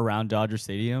around Dodger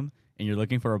Stadium and you're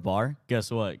looking for a bar, guess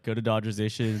what? Go to Dodgers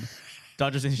Nation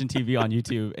TV on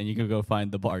YouTube, and you can go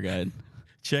find the bar guide.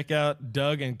 Check out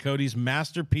Doug and Cody's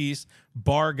masterpiece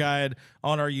bar guide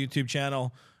on our YouTube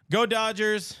channel. Go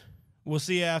Dodgers. We'll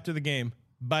see you after the game.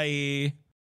 Bye.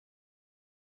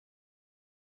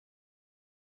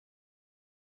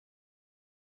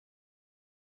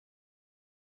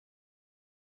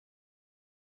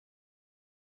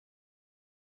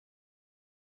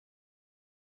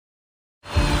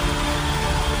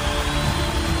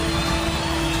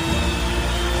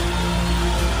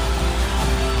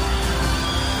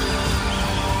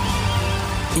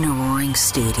 In a roaring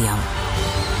stadium,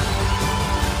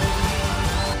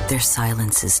 their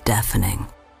silence is deafening.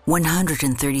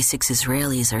 136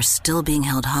 Israelis are still being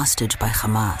held hostage by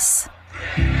Hamas.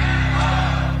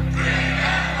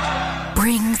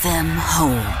 Bring them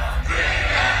home.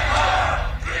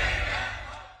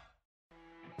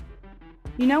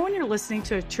 You know when you're listening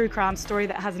to a true crime story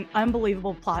that has an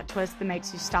unbelievable plot twist that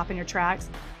makes you stop in your tracks?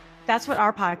 That's what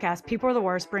our podcast, People Are the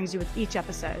Worst, brings you with each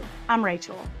episode. I'm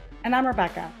Rachel. And I'm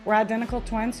Rebecca. We're identical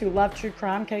twins who love true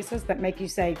crime cases that make you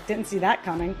say, didn't see that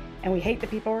coming, and we hate the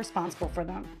people responsible for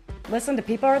them. Listen to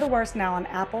People Are the Worst now on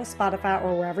Apple, Spotify,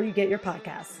 or wherever you get your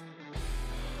podcasts.